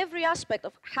control every aspect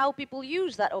of how people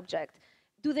use that object.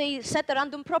 Do they set a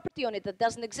random property on it that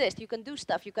doesn't exist? You can do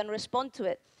stuff. You can respond to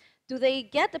it. Do they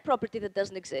get a property that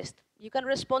doesn't exist? You can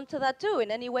respond to that too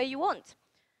in any way you want.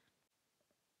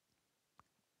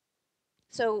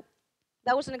 So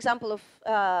that was an example of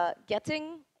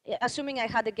getting. Assuming I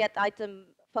had a get item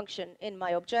function in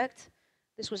my object,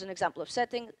 this was an example of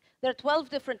setting. There are 12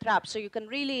 different traps, so you can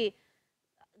really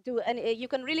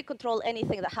control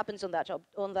anything that happens on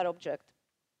that object.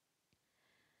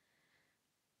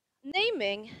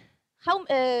 Naming,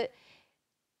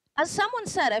 as someone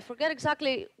said, I forget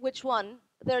exactly which one,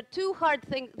 there are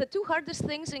the two hardest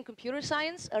things in computer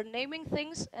science are naming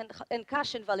things and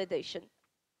cache invalidation.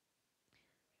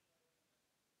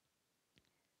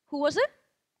 Who was it?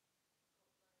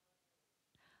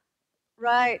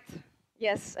 Right,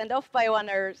 yes, and off by 1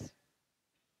 errors.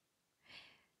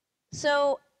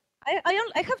 So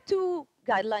I have 2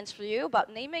 guidelines for you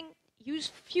about naming.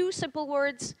 Use few simple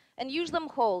words and use them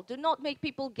whole. Do not make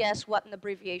people guess what an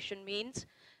abbreviation means.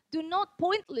 Do not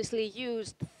pointlessly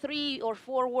use 3 or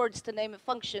 4 words to name a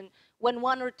function when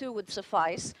 1 or 2 would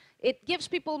suffice. It gives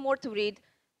people more to read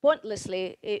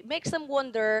pointlessly. It makes them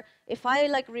wonder, if I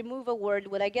remove a word,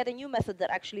 would I get a new method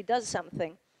that actually does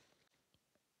something?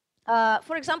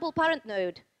 For example, parent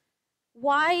node.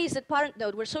 Why is it parent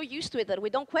node? We're so used to it that we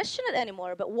don't question it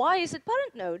anymore, but why is it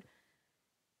parent node?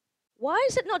 Why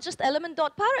is it not just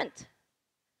element.parent?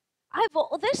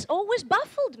 This always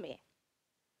baffled me.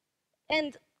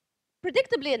 And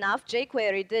predictably enough,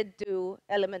 jQuery did do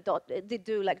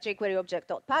jQuery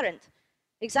object.parent,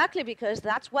 exactly because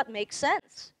that's what makes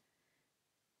sense.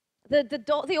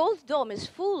 The old DOM is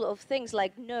full of things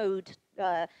like node,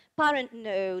 parent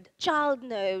node, child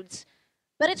nodes,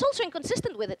 But it's also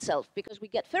inconsistent with itself because we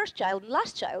get first child and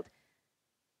last child.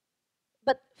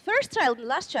 But first child and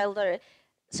last child are,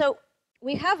 so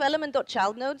we have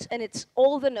element.child nodes, and it's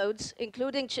all the nodes,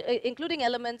 including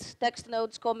elements, text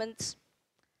nodes, comments.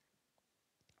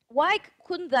 Why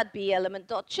couldn't that be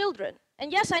element.children?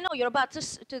 And yes, I know you're about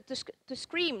to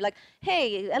scream like,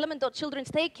 hey,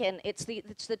 element.children's taken. It's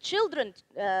the children.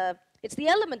 It's the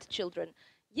element children.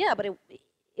 Yeah, but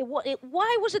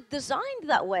why was it designed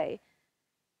that way?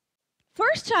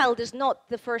 First child is not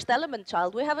the first element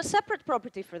child. We have a separate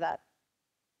property for that.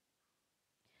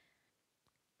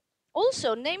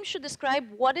 Also, name should describe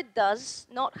what it does,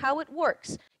 not how it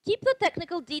works. Keep the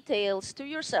technical details to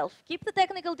yourself. Keep the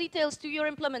technical details to your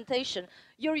implementation.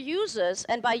 Your users,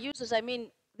 and by users I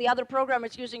mean the other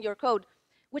programmers using your code,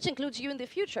 which includes you in the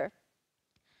future.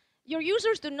 Your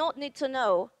users do not need to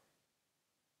know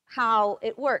how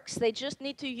it works. They just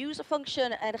need to use a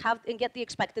function and get the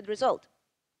expected result.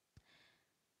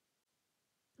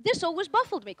 This always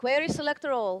baffled me, query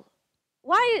selector all.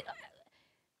 Why?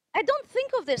 I don't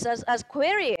think of this as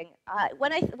querying.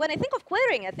 When I think of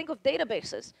querying, I think of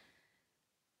databases.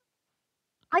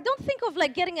 I don't think of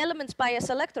like getting elements by a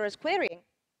selector as querying.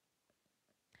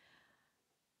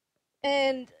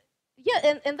 And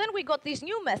yeah, and then we got these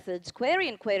new methods, query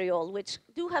and query all, which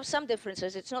do have some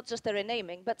differences. It's not just a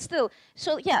renaming, but still.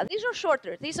 So yeah, these are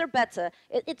shorter. These are better.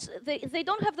 They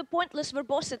don't have the pointless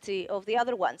verbosity of the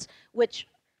other ones, which,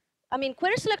 I mean,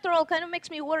 query selector all kind of makes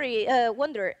me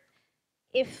wonder.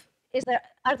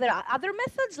 Are there other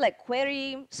methods like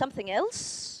query something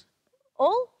else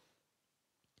all?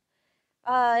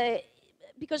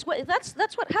 Because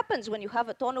that's what happens when you have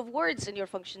a ton of words in your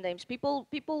function names. People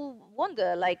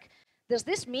wonder, like, does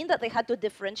this mean that they had to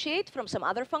differentiate from some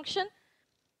other function?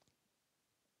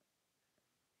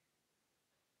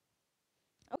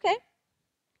 Okay.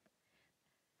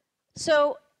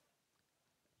 So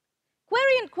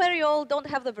query and query all don't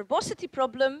have the verbosity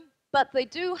problem, but they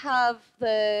do have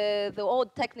the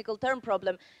odd technical term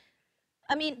problem.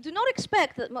 I mean, do not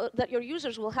expect that your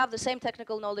users will have the same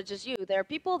technical knowledge as you. There are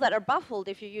people that are baffled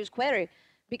if you use query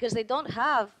because they don't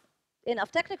have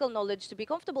enough technical knowledge to be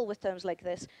comfortable with terms like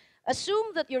this. Assume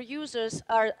that your users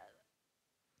are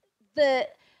the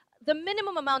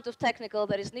minimum amount of technical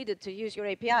that is needed to use your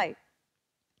API.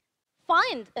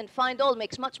 Find and find all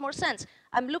makes much more sense.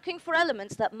 I'm looking for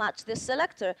elements that match this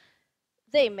selector.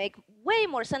 They make way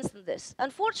more sense than this.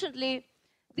 Unfortunately,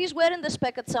 these were in the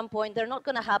spec at some point. They're not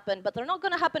going to happen, but they're not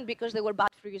going to happen because they were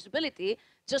bad for usability,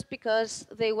 just because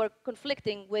they were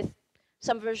conflicting with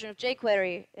some version of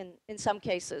jQuery in some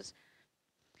cases.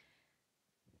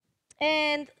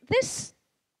 And this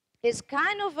is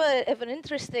kind of an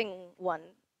interesting one,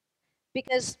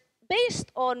 because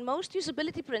based on most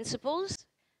usability principles,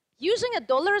 using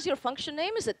 $1 as your function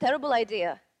name is a terrible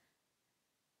idea.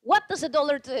 What does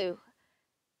 $1 do?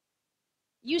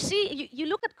 You see, you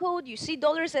look at code, you see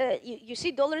dollars, you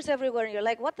see dollars everywhere, and you're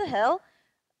like, what the hell?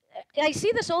 I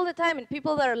see this all the time in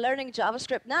people that are learning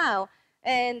JavaScript now,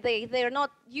 and they're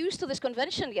not used to this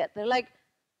convention yet. They're like,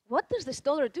 what does this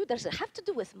dollar do? Does it have to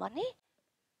do with money?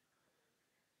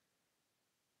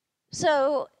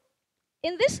 So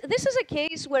this is a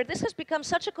case where this has become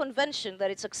such a convention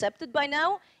that it's accepted by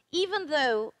now, even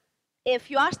though if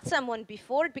you asked someone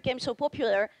before it became so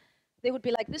popular, they would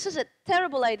be like, this is a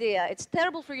terrible idea. It's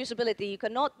terrible for usability. You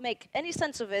cannot make any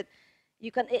sense of it.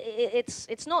 You can,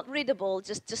 it's not readable.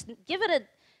 Just give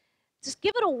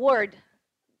it a word.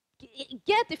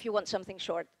 Get if you want something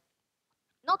short.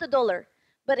 Not $1.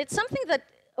 But it's something that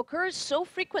occurs so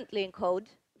frequently in code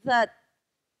that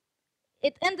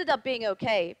it ended up being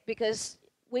okay, because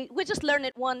we just learn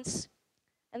it once,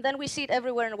 and then we see it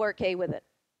everywhere and we're okay with it.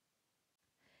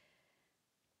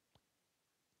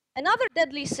 Another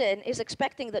deadly sin is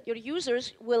expecting that your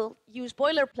users will use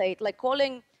boilerplate, like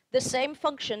calling the same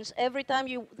functions every time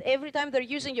they're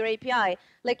using your API.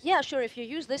 Like, yeah, sure, if you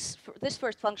use this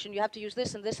first function, you have to use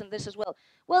this and this and this as well.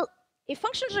 Well, if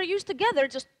functions are used together,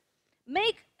 just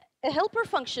make a helper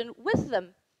function with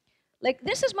them. Like,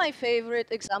 this is my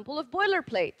favorite example of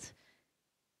boilerplate.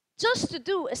 Just to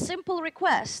do a simple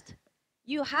request,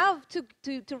 you have to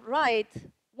write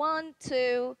 1,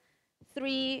 2,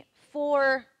 3,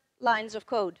 4 lines of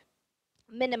code,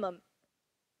 minimum.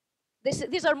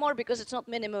 These are more because it's not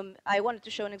minimum. I wanted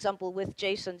to show an example with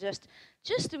JSON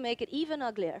just to make it even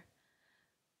uglier.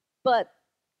 But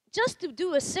just to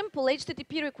do a simple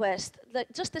HTTP request,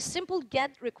 just a simple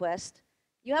GET request,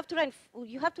 you have to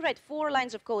write 4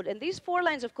 lines of code, and these 4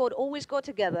 lines of code always go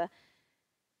together.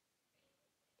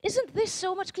 Isn't this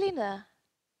so much cleaner?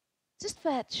 Just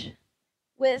fetch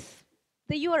with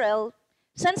the URL,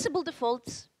 sensible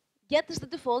defaults, get as the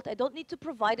default. I don't need to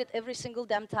provide it every single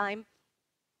damn time.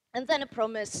 And then a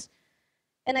promise.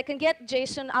 And I can get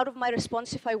JSON out of my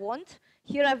response if I want.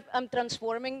 Here I'm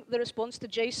transforming the response to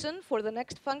JSON for the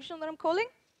next function that I'm calling.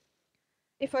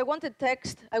 If I wanted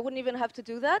text, I wouldn't even have to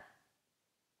do that.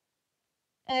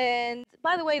 And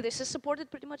by the way, this is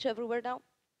supported pretty much everywhere now.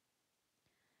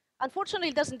 Unfortunately,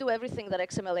 it doesn't do everything that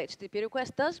XML HTTP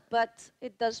request does, but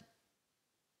it does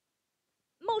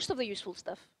most of the useful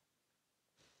stuff.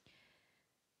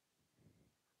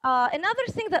 Another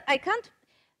thing that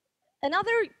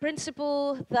another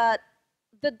principle that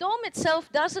the DOM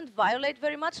itself doesn't violate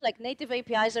very much, like native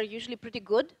APIs are usually pretty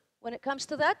good when it comes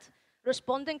to that,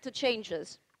 responding to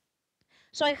changes.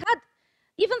 So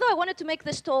even though I wanted to make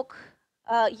this talk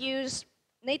use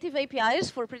native APIs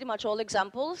for pretty much all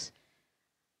examples,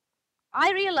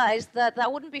 I realized that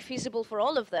that wouldn't be feasible for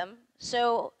all of them.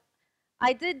 So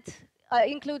I did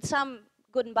include some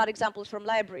good and bad examples from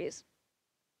libraries.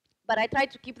 But I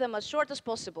tried to keep them as short as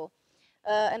possible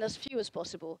and as few as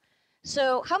possible.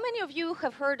 So how many of you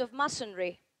have heard of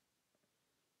masonry?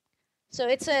 So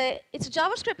it's a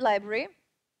JavaScript library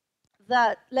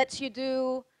that lets you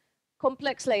do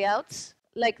complex layouts,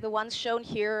 like the ones shown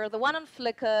here, the one on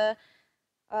Flickr.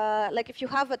 Like if you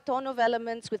have a ton of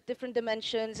elements with different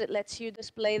dimensions, it lets you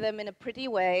display them in a pretty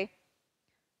way.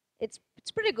 It's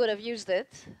pretty good. I've used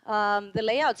it. The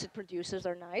layouts it produces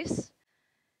are nice.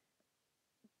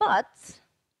 But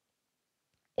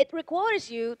it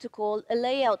requires you to call a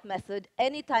layout method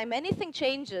anytime anything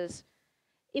changes.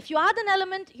 If you add an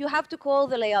element, you have to call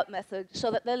the layout method so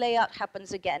that the layout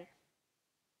happens again.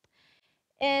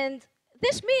 And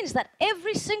this means that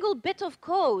every single bit of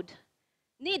code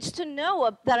needs to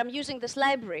know that I'm using this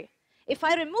library. If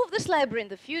I remove this library in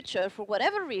the future, for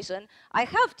whatever reason, I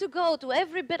have to go to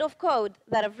every bit of code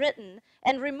that I've written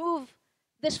and remove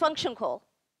this function call.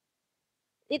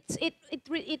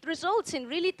 It results in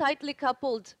really tightly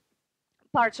coupled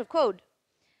parts of code.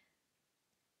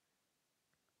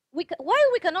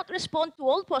 While we cannot respond to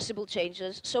all possible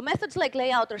changes, so methods like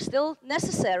layout are still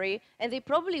necessary, and they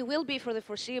probably will be for the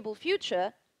foreseeable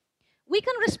future, we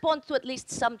can respond to at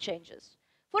least some changes.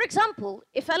 For example,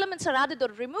 if elements are added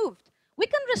or removed, we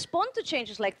can respond to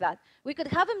changes like that. We could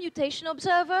have a mutation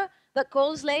observer that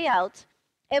calls layout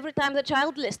every time the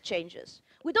child list changes.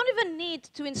 We don't even need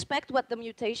to inspect what the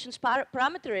mutation's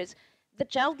parameter is. The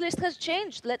child list has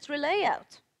changed. Let's relay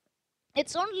out.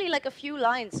 It's only like a few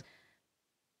lines.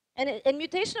 And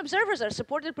mutation observers are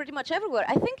supported pretty much everywhere.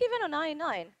 I think even on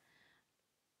IE9.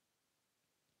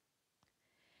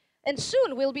 And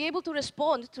soon we'll be able to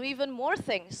respond to even more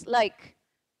things like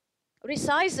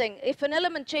resizing. If an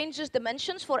element changes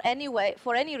dimensions for any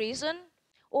reason,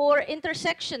 or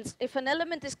intersections, if an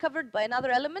element is covered by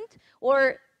another element,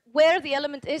 or where the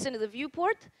element is in the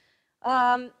viewport,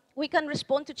 we can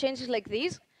respond to changes like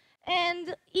these.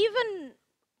 And even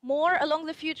more along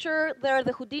the future, there are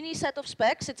the Houdini set of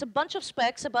specs. It's a bunch of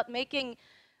specs about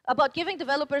giving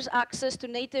developers access to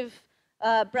native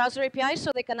browser APIs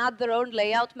so they can add their own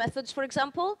layout methods, for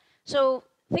example. So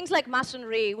things like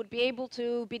masonry would be able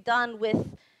to be done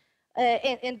with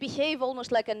and behave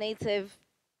almost like a native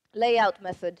layout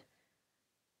method.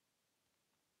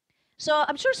 So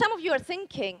I'm sure some of you are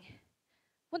thinking,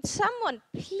 would someone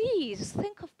please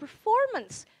think of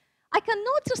performance? I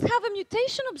cannot just have a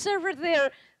mutation observer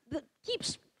there that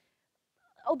keeps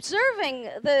observing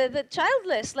the child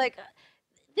list. Like,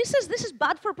 this is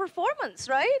bad for performance,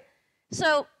 right?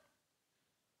 So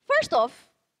first off,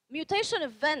 mutation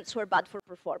events were bad for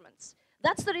performance.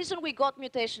 That's the reason we got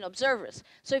mutation observers.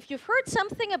 So if you've heard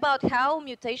something about how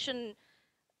mutation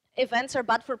events are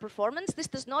bad for performance, this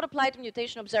does not apply to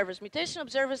mutation observers. Mutation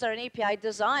observers are an API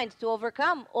designed to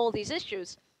overcome all these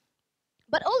issues.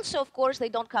 But also, of course, they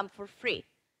don't come for free.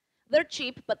 They're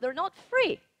cheap, but they're not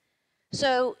free.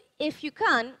 So if you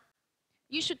can,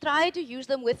 you should try to use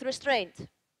them with restraint.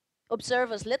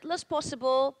 Observe as little as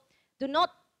possible. Do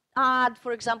not add,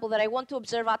 for example, that I want to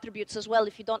observe attributes as well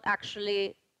if you don't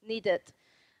actually need it.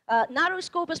 Narrow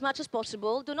scope as much as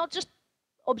possible. Do not just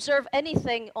observe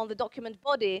anything on the document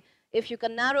body if you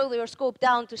can narrow your scope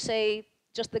down to, say,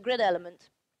 just the grid element.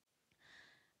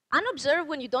 Unobserve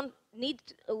when you don't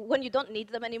need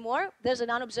them anymore. There's an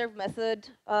unobserved method.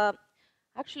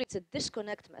 Actually, it's a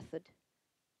disconnect method.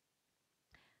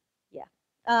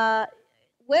 Yeah.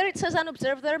 Where it says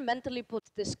unobserved there, mentally put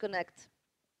disconnect.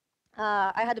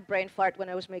 I had a brain fart when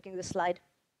I was making this slide.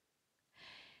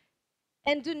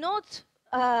 And do not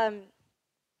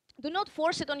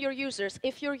force it on your users.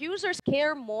 If your users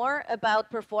care more about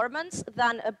performance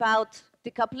than about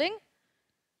decoupling,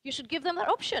 you should give them that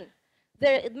option.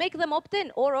 Make them opt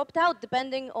in or opt out,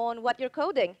 depending on what you're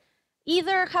coding.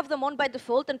 Either have them on by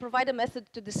default and provide a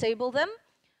method to disable them,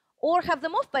 or have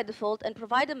them off by default and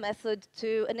provide a method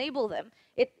to enable them.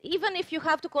 Even if you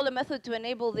have to call a method to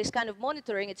enable this kind of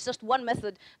monitoring, it's just one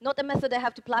method, not a method I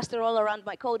have to plaster all around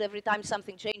my code every time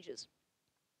something changes.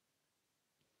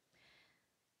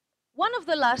 One of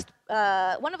the last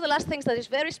things that is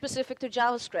very specific to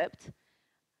JavaScript,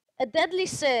 a deadly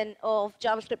sin of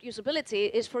JavaScript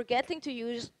usability is forgetting to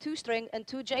use toString and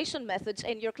toJSON methods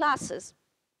in your classes.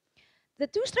 The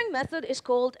toString method is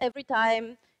called every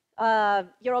time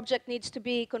your object needs to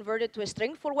be converted to a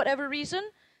string for whatever reason,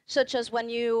 such as when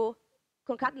you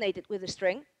concatenate it with a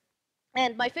string.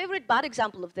 And my favorite bad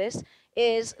example of this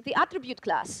is the attribute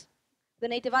class, the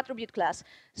native attribute class.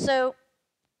 So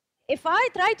if I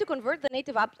try to convert the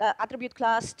native attribute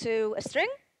class to a string,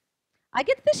 I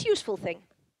get this useful thing,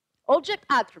 object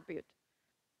attribute.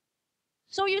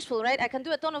 So useful, right? I can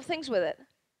do a ton of things with it.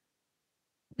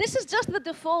 This is just the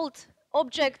default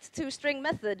object to string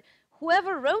method.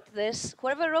 Whoever wrote this,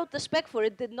 whoever wrote the spec for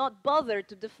it, did not bother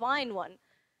to define one.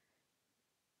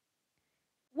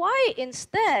 Why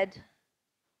instead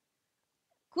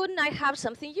couldn't I have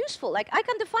something useful? Like, I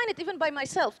can define it even by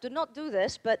myself. Do not do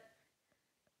this, but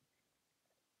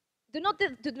do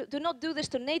not do this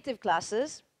to native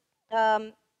classes,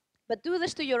 but do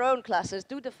this to your own classes.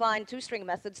 Do define toString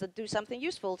methods that do something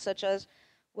useful, such as,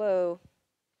 whoa,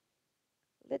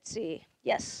 let's see,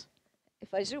 yes.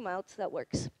 If I zoom out, that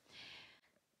works.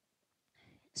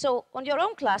 So on your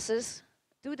own classes,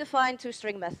 do define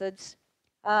toString methods.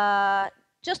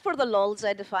 Just for the lols,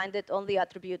 I defined it on the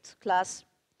attribute class.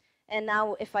 And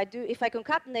now if I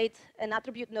concatenate an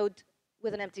attribute node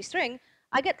with an empty string,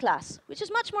 I get class, which is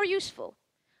much more useful.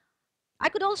 I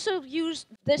could also use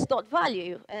this dot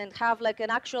value and have like an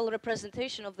actual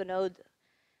representation of the node.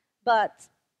 But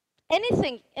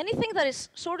anything that is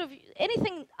sort of,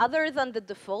 anything other than the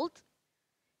default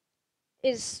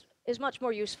is much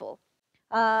more useful.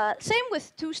 Same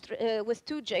with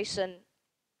toJSON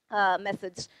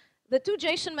methods. The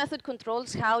toJSON method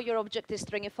controls how your object is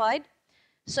stringified.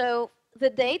 So the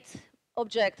date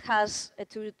object has a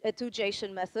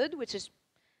toJSON method, which is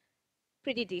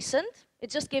pretty decent.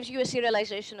 It just gives you a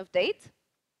serialization of date.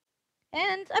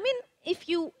 And I mean, if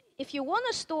you want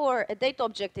to store a date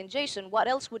object in JSON, what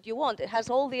else would you want? It has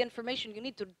all the information you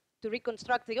need to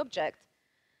reconstruct the object.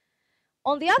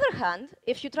 On the other hand,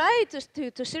 if you try to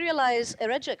serialize a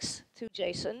regex to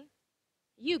JSON,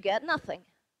 you get nothing.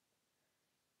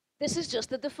 This is just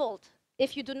the default.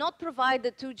 If you do not provide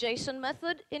the toJSON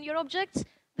method in your objects,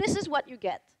 this is what you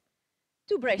get.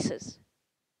 2 braces.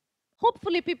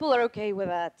 Hopefully people are okay with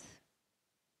that.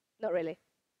 Not really.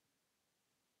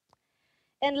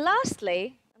 And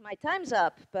lastly, my time's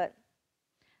up, but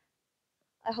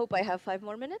I hope I have 5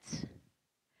 more minutes.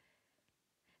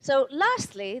 So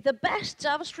lastly, the best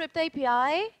JavaScript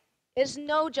API is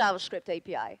no JavaScript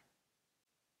API.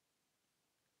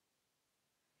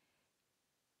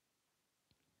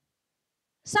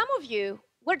 Some of you,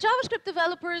 we're JavaScript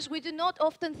developers, we do not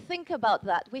often think about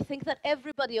that. We think that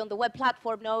everybody on the web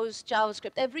platform knows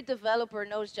JavaScript. Every developer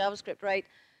knows JavaScript, right?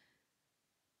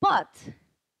 But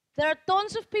there are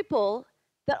tons of people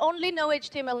that only know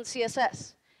HTML and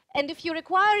CSS. And if you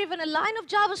require even a line of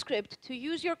JavaScript to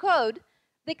use your code,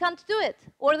 they can't do it,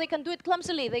 or they can do it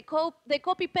clumsily. They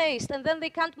copy-paste, and then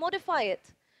they can't modify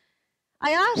it.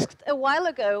 I asked a while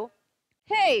ago,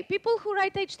 hey, people who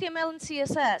write HTML and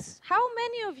CSS, how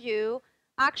many of you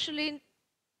actually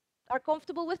are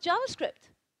comfortable with JavaScript?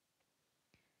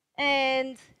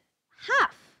 And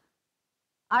half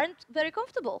aren't very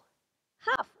comfortable.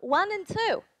 Half, 1 in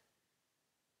 2.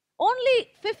 Only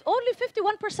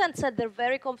 51% said they're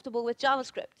very comfortable with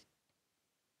JavaScript.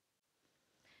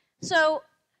 So,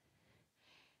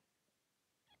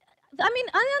 I mean,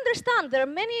 I understand there are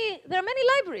many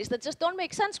libraries that just don't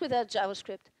make sense without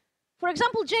JavaScript. For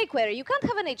example, jQuery. You can't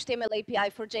have an HTML API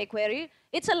for jQuery.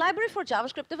 It's a library for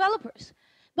JavaScript developers.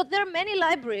 But there are many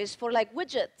libraries for like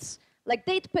widgets, like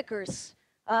date pickers,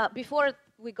 before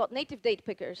we got native date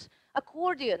pickers,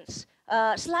 accordions,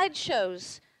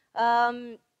 slideshows,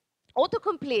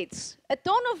 autocompletes, a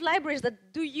ton of libraries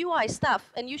that do UI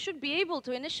stuff, and you should be able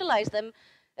to initialize them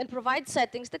and provide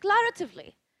settings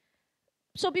declaratively.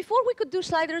 So before we could do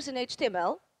sliders in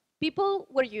HTML, people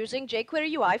were using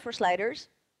jQuery UI for sliders,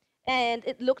 and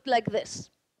it looked like this.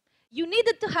 You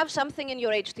needed to have something in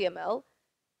your HTML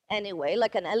anyway,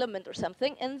 like an element or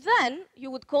something, and then you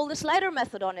would call the slider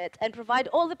method on it and provide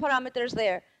all the parameters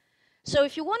there. So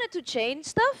if you wanted to change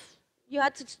stuff, you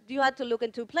had to look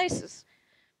in 2 places.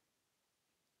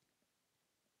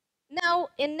 Now,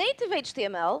 in native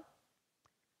HTML,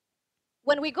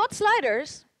 when we got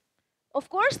sliders, Of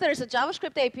course, there's a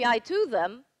JavaScript API to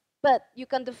them, but you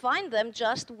can define them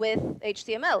just with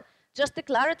HTML, just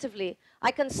declaratively.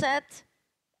 I can set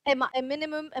a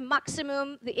minimum, a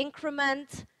maximum, the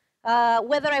increment,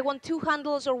 whether I want 2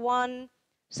 handles or 1.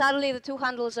 Sadly, the 2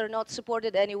 handles are not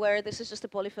supported anywhere. This is just a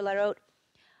polyfill I wrote.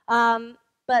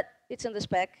 But it's in the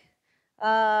spec.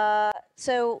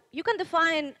 So you can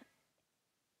define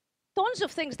tons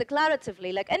of things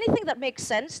declaratively, like anything that makes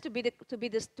sense to be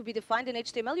defined in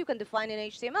HTML, you can define in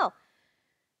HTML.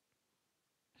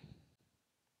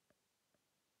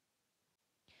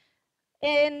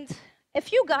 And a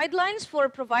few guidelines for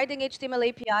providing HTML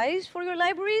APIs for your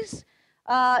libraries.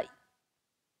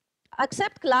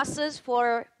 Accept classes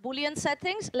for Boolean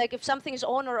settings, like if something is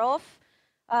on or off,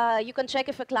 you can check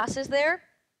if a class is there.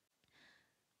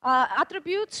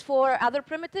 Attributes for other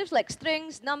primitives, like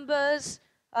strings, numbers.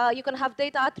 You can have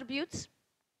data attributes.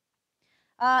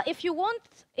 If you want,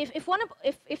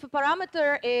 if a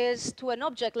parameter is to an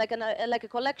object, like a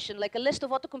collection, like a list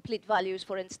of autocomplete values,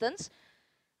 for instance,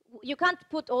 you can't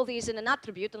put all these in an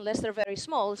attribute unless they're very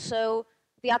small. So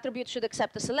the attribute should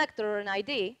accept a selector or an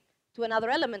ID to another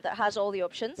element that has all the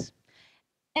options.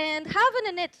 And have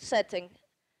an init setting,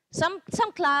 some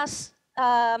class,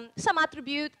 some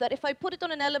attribute that if I put it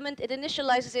on an element, it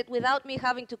initializes it without me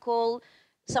having to call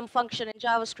some function in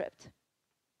JavaScript.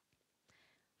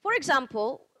 For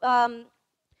example, the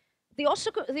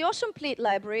AwesomeComplete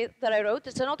library that I wrote,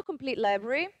 it's an autocomplete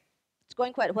library. It's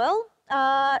going quite well.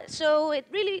 So it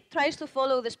really tries to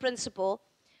follow this principle.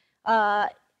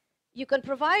 You can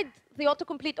provide the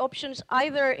autocomplete options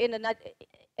either in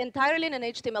entirely in an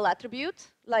HTML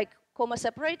attribute, like comma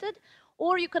separated,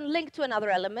 or you can link to another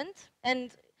element.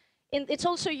 And it's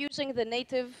also using the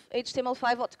native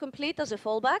HTML5 autocomplete as a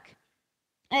fallback.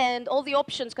 And all the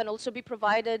options can also be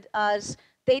provided as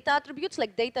data attributes,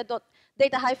 like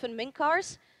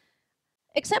data-min-cars,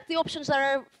 except the options that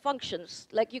are functions.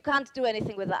 Like, you can't do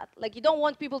anything with that. Like, you don't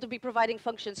want people to be providing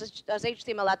functions as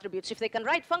HTML attributes. If they can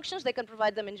write functions, they can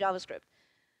provide them in JavaScript.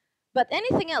 But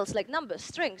anything else, like numbers,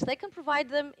 strings, they can provide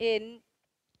them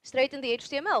straight in the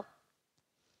HTML.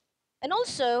 And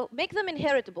also, make them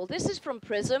inheritable. This is from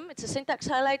Prism. It's a syntax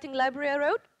highlighting library I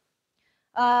wrote.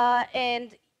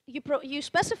 And you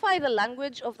specify the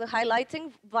language of the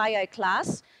highlighting via a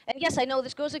class. And yes, I know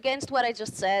this goes against what I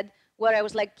just said, where I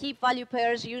was like, keep value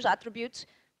pairs, use attributes.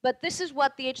 But this is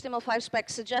what the HTML5 spec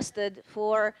suggested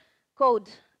for code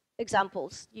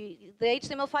examples. The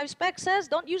HTML5 spec says,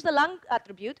 don't use the lang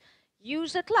attribute,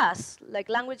 use a class, like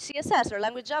language CSS or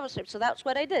language JavaScript. So that's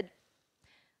what I did.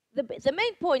 The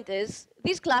main point is,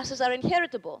 these classes are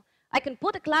inheritable. I can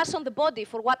put a class on the body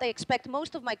for what I expect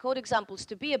most of my code examples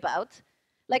to be about.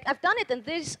 Like, I've done it in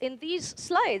these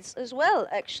slides as well,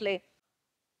 actually.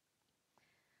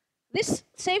 This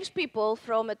saves people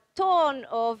from a ton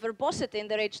of verbosity in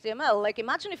their HTML. Like,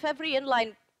 imagine if every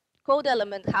inline code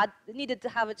element needed to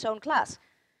have its own class.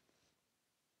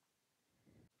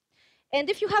 And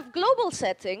if you have global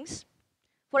settings,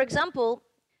 for example,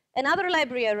 another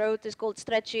library I wrote is called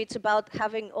Stretchy. It's about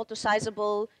having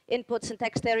auto-sizable inputs and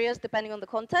text areas depending on the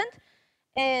content.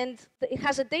 And it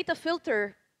has a data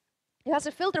filter. It has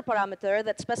a filter parameter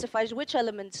that specifies which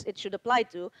elements it should apply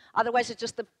to. Otherwise, it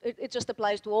just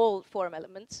applies to all form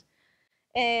elements.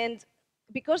 And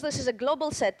because this is a global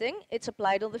setting, it's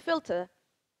applied on the filter.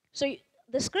 So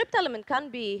the script element can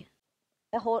be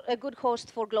a good host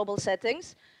for global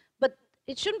settings, but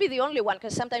it shouldn't be the only one,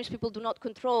 because sometimes people do not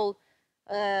control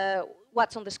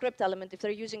what's on the script element if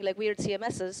they're using like weird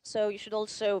CMSs. So you should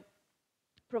also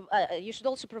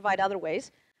provide other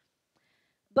ways.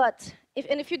 But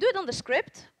if you do it on the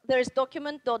script, there is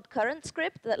document.current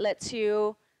script that lets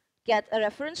you get a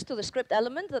reference to the script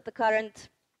element that the current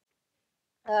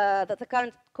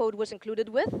code was included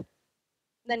with.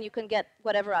 Then you can get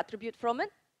whatever attribute from it.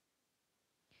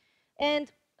 And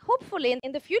hopefully,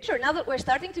 in the future, now that we're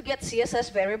starting to get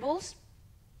CSS variables,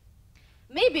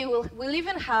 maybe we'll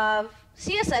even have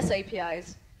CSS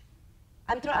APIs.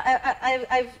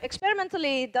 I've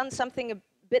experimentally done something a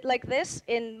bit like this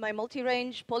in my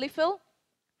multi-range polyfill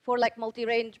for like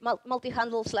multi-range,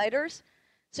 multi-handle sliders.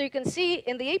 So you can see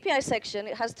in the API section,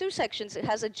 it has two sections. It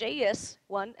has a JS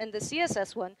one and the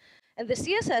CSS one. And the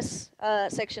CSS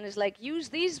section is like, use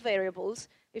these variables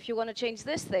if you want to change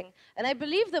this thing. And I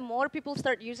believe the more people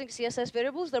start using CSS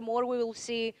variables, the more we will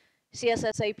see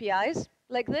CSS APIs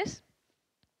like this.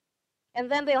 And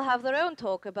then they'll have their own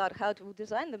talk about how to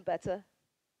design them better.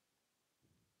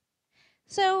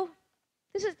 So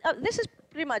this is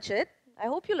pretty much it. I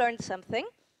hope you learned something.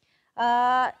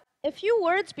 A few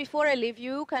words before I leave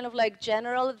you, kind of like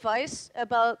general advice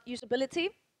about usability.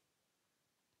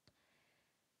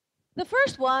 The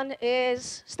first one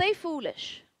is stay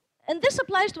foolish. And this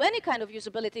applies to any kind of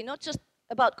usability, not just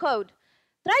about code.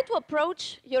 Try to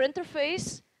approach your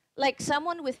interface like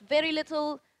someone with very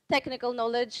little technical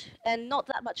knowledge and not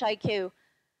that much IQ.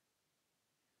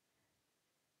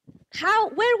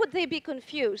 Where would they be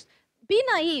confused? Be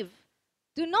naive.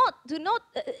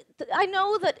 I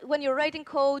know that when you're writing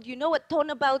code, you know a ton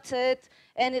about it,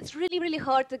 and it's really, really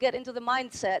hard to get into the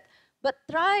mindset. But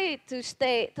try to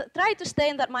stay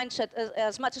in that mindset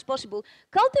as much as possible.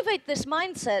 Cultivate this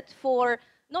mindset for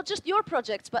not just your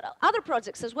projects, but other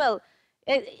projects as well.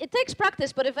 It takes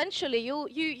practice, but eventually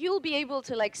you'll be able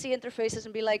to like see interfaces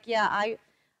and be like, yeah, I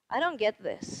don't get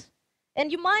this.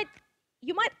 And you might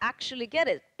actually get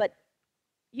it, but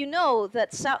you know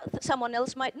that someone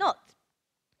else might not.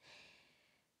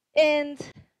 And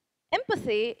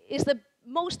empathy is the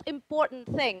most important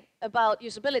thing about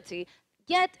usability.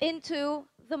 Get into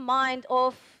the mind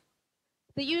of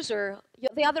the user,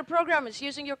 the other programmers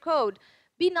using your code.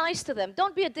 Be nice to them.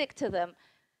 Don't be a dick to them.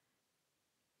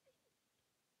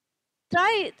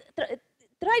 Try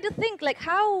to think like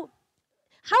how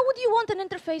would you want an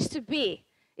interface to be?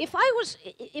 If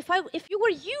you were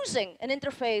using an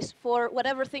interface for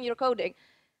whatever thing you're coding,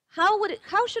 how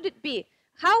should it be?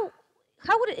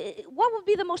 What would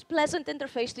be the most pleasant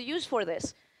interface to use for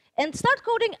this? And start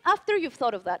coding after you've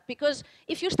thought of that, because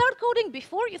if you start coding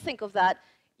before you think of that,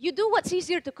 you do what's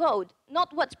easier to code,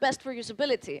 not what's best for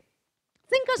usability.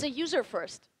 Think as a user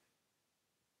first.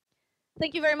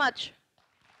 Thank you very much.